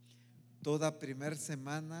toda primer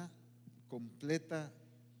semana completa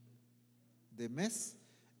de mes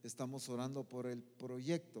estamos orando por el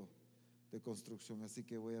proyecto de construcción. Así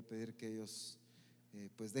que voy a pedir que ellos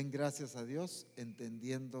pues den gracias a Dios,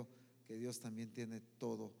 entendiendo que Dios también tiene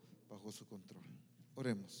todo bajo su control.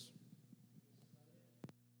 Oremos.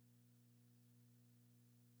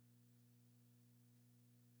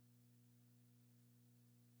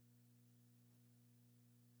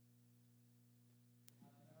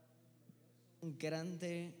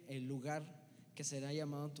 Grande el lugar que será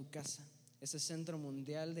llamado tu casa, ese centro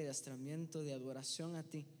mundial de adiestramiento, de adoración a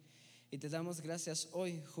ti. Y te damos gracias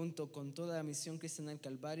hoy junto con toda la Misión Cristiana del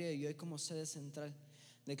Calvario, y hoy como sede central,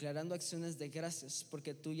 declarando acciones de gracias,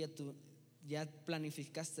 porque tú ya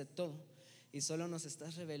planificaste todo y solo nos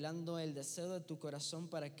estás revelando el deseo de tu corazón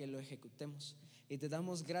para que lo ejecutemos. Y te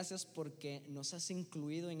damos gracias porque nos has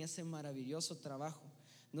incluido en ese maravilloso trabajo,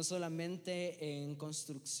 no solamente en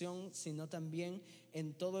construcción, sino también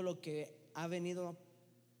en todo lo que ha venido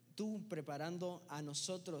tú preparando a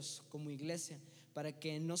nosotros como iglesia para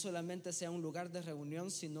que no solamente sea un lugar de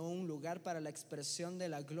reunión, sino un lugar para la expresión de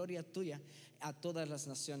la gloria tuya a todas las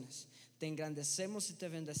naciones. Te engrandecemos y te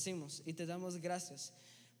bendecimos y te damos gracias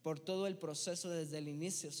por todo el proceso desde el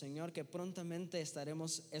inicio, Señor, que prontamente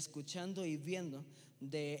estaremos escuchando y viendo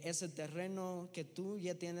de ese terreno que tú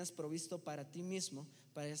ya tienes provisto para ti mismo,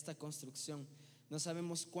 para esta construcción. No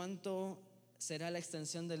sabemos cuánto será la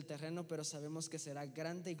extensión del terreno, pero sabemos que será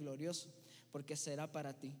grande y glorioso, porque será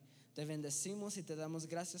para ti. Te bendecimos y te damos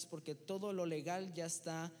gracias porque todo lo legal ya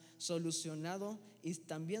está solucionado y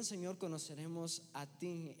también, Señor, conoceremos a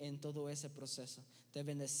ti en todo ese proceso. Te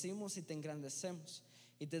bendecimos y te engrandecemos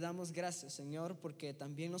y te damos gracias, Señor, porque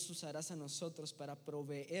también nos usarás a nosotros para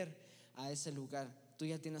proveer a ese lugar. Tú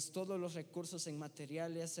ya tienes todos los recursos en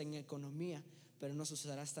materiales, en economía, pero nos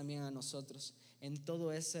usarás también a nosotros en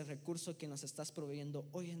todo ese recurso que nos estás proveyendo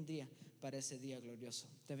hoy en día para ese día glorioso.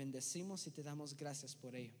 Te bendecimos y te damos gracias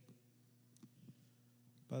por ello.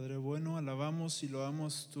 Padre bueno, alabamos y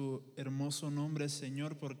loamos tu hermoso nombre,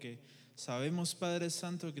 Señor, porque sabemos, Padre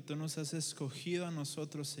Santo, que tú nos has escogido a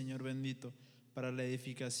nosotros, Señor bendito, para la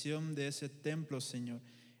edificación de ese templo, Señor.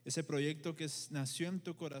 Ese proyecto que nació en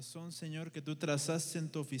tu corazón, Señor, que tú trazaste en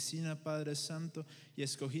tu oficina, Padre Santo, y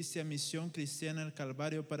escogiste a Misión Cristiana El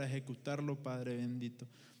Calvario para ejecutarlo, Padre bendito.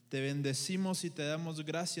 Te bendecimos y te damos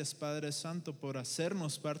gracias, Padre Santo, por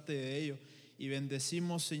hacernos parte de ello. Y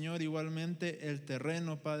bendecimos, Señor, igualmente el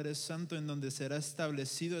terreno, Padre Santo, en donde será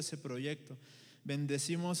establecido ese proyecto.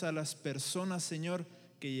 Bendecimos a las personas, Señor,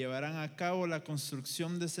 que llevarán a cabo la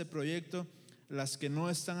construcción de ese proyecto, las que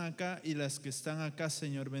no están acá y las que están acá,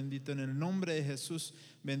 Señor bendito. En el nombre de Jesús,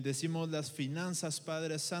 bendecimos las finanzas,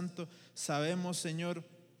 Padre Santo. Sabemos, Señor,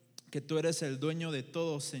 que tú eres el dueño de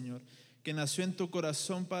todo, Señor, que nació en tu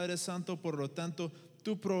corazón, Padre Santo, por lo tanto,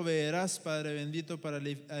 tú proveerás, Padre bendito, para la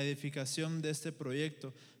edificación de este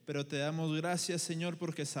proyecto. Pero te damos gracias, Señor,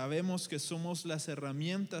 porque sabemos que somos las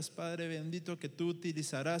herramientas, Padre bendito, que tú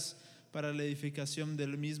utilizarás para la edificación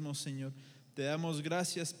del mismo, Señor. Te damos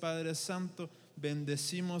gracias, Padre Santo.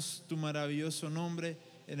 Bendecimos tu maravilloso nombre,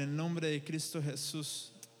 en el nombre de Cristo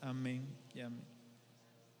Jesús. Amén y amén.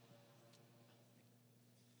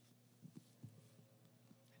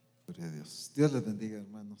 Gloria a Dios. Dios les bendiga,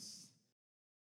 hermanos.